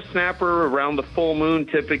 cubera snapper around the full moon,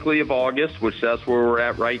 typically of August, which that's where we're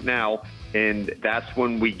at right now. And that's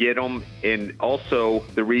when we get them. And also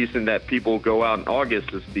the reason that people go out in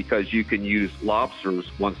August is because you can use lobsters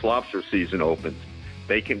once lobster season opens.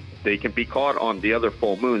 They can be caught on the other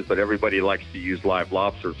full moons, but everybody likes to use live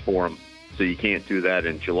lobsters for them. So you can't do that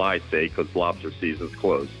in July, say, because lobster season's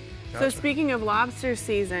closed. So speaking of lobster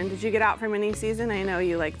season, did you get out for mini season? I know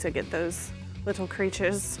you like to get those little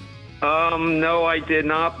creatures. No, I did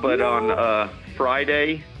not. But on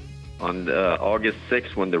Friday, on August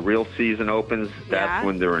 6th, when the real season opens, that's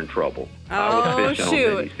when they're in trouble. Oh, I was fishing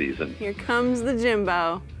on mini season. Here comes the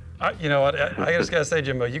Jimbo. You know what? I just gotta say,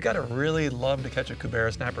 Jimbo, you gotta really love to catch a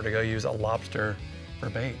cubera snapper to go use a lobster for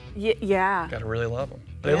bait. Yeah. Gotta really love them.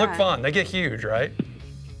 They look fun. They get huge, right?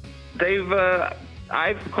 They've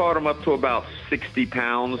I've caught them up to about 60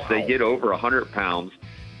 pounds. Wow. They get over 100 pounds.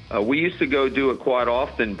 We used to go do it quite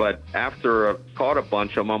often, but after I caught a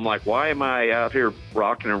bunch of them, I'm like, why am I out here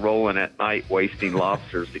rocking and rolling at night wasting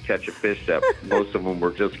lobsters to catch a fish that most of them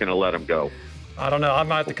were just going to let them go? I don't know. I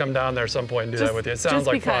might have to come down there some point and do that with you. It sounds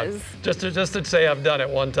like fun. Just to say I've done it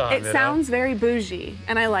one time. It sounds very bougie,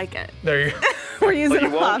 and I like it. There you go. We're using but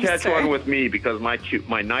you won't catch one with me because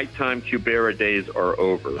my nighttime cubera days are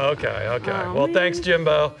over. Okay. Well, thanks,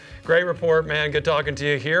 Jimbo. Great report, man. Good talking to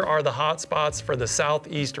you. Here are the hot spots for the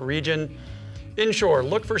southeast region. Inshore,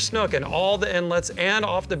 look for snook in all the inlets and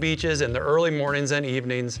off the beaches in the early mornings and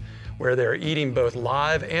evenings where they're eating both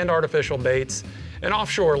live and artificial baits. And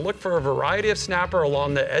offshore, look for a variety of snapper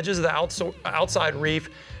along the edges of the outside reef,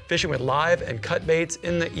 fishing with live and cut baits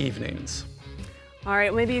in the evenings. All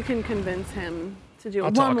right, maybe you can convince him to do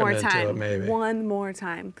it one more time. One more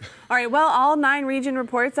time. All right, well, all 9 region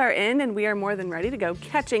reports are in, and we are more than ready to go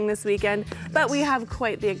catching this weekend. But we have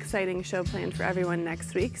quite the exciting show planned for everyone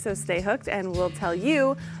next week, so stay hooked, and we'll tell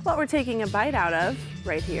you what we're taking a bite out of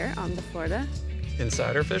right here on the Florida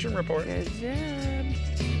Insider Fishing Report. Good job.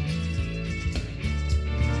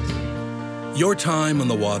 Your time on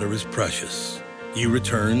the water is precious. You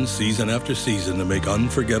return season after season to make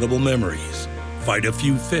unforgettable memories, fight a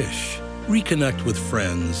few fish, reconnect with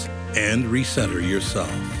friends, and recenter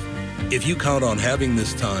yourself. If you count on having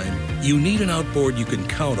this time, you need an outboard you can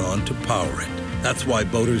count on to power it. That's why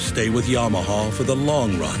boaters stay with Yamaha for the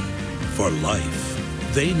long run, for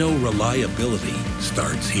life. They know reliability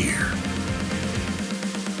starts here.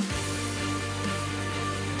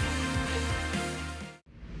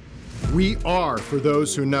 We are for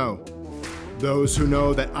those who know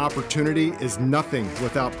that opportunity is nothing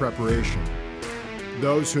without preparation.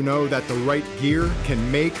 those who know that the right gear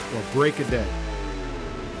can make or break a day.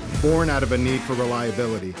 Born out of a need for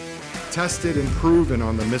reliability, tested and proven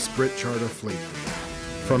on the Miss Brit charter fleet.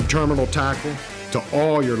 From terminal tackle to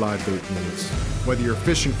all your live bait needs, whether you're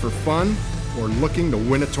fishing for fun or looking to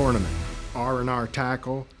win a tournament, R&R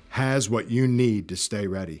Tackle has what you need to stay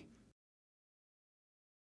ready.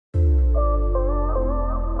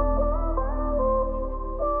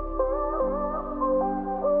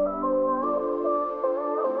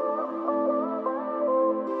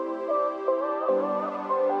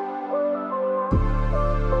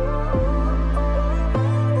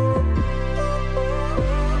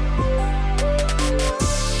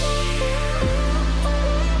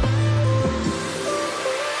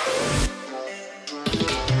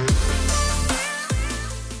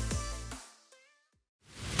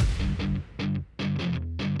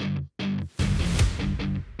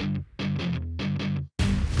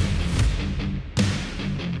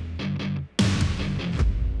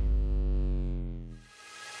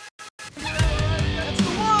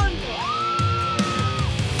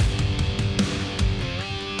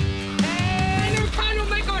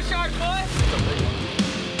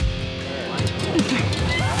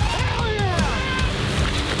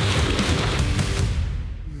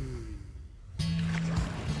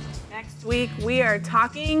 Next week, we are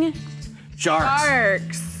talking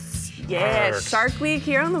sharks. Yeah, Shark Week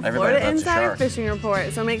here on the Florida Insider Fishing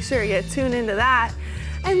Report. So make sure you tune into that.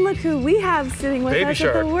 And look who we have sitting with us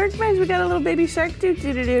at the workbench. We got a little baby shark do.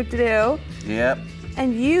 Yep.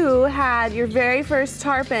 And you had your very first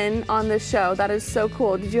tarpon on this show. That is so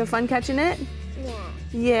cool. Did you have fun catching it? Yeah.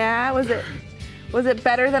 Yeah. Was it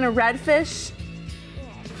better than a redfish?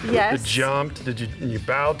 Yes. It jumped. You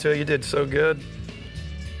bowed to it? You did so good.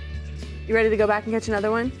 You ready to go back and catch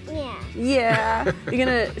another one? Yeah. Yeah. You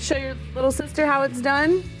gonna show your little sister how it's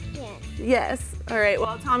done? Yes. Yes. All right.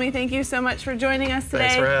 Well, Tommy, thank you so much for joining us today.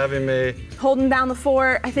 Thanks for having me. Holding down the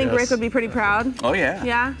fort. I think Rick would be pretty proud. Oh, yeah.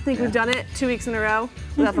 Yeah? I think we've done it 2 weeks in a row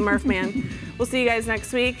without the Murph Man. We'll see you guys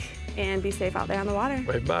next week, and be safe out there on the water.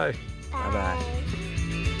 Bye-bye. Bye-bye.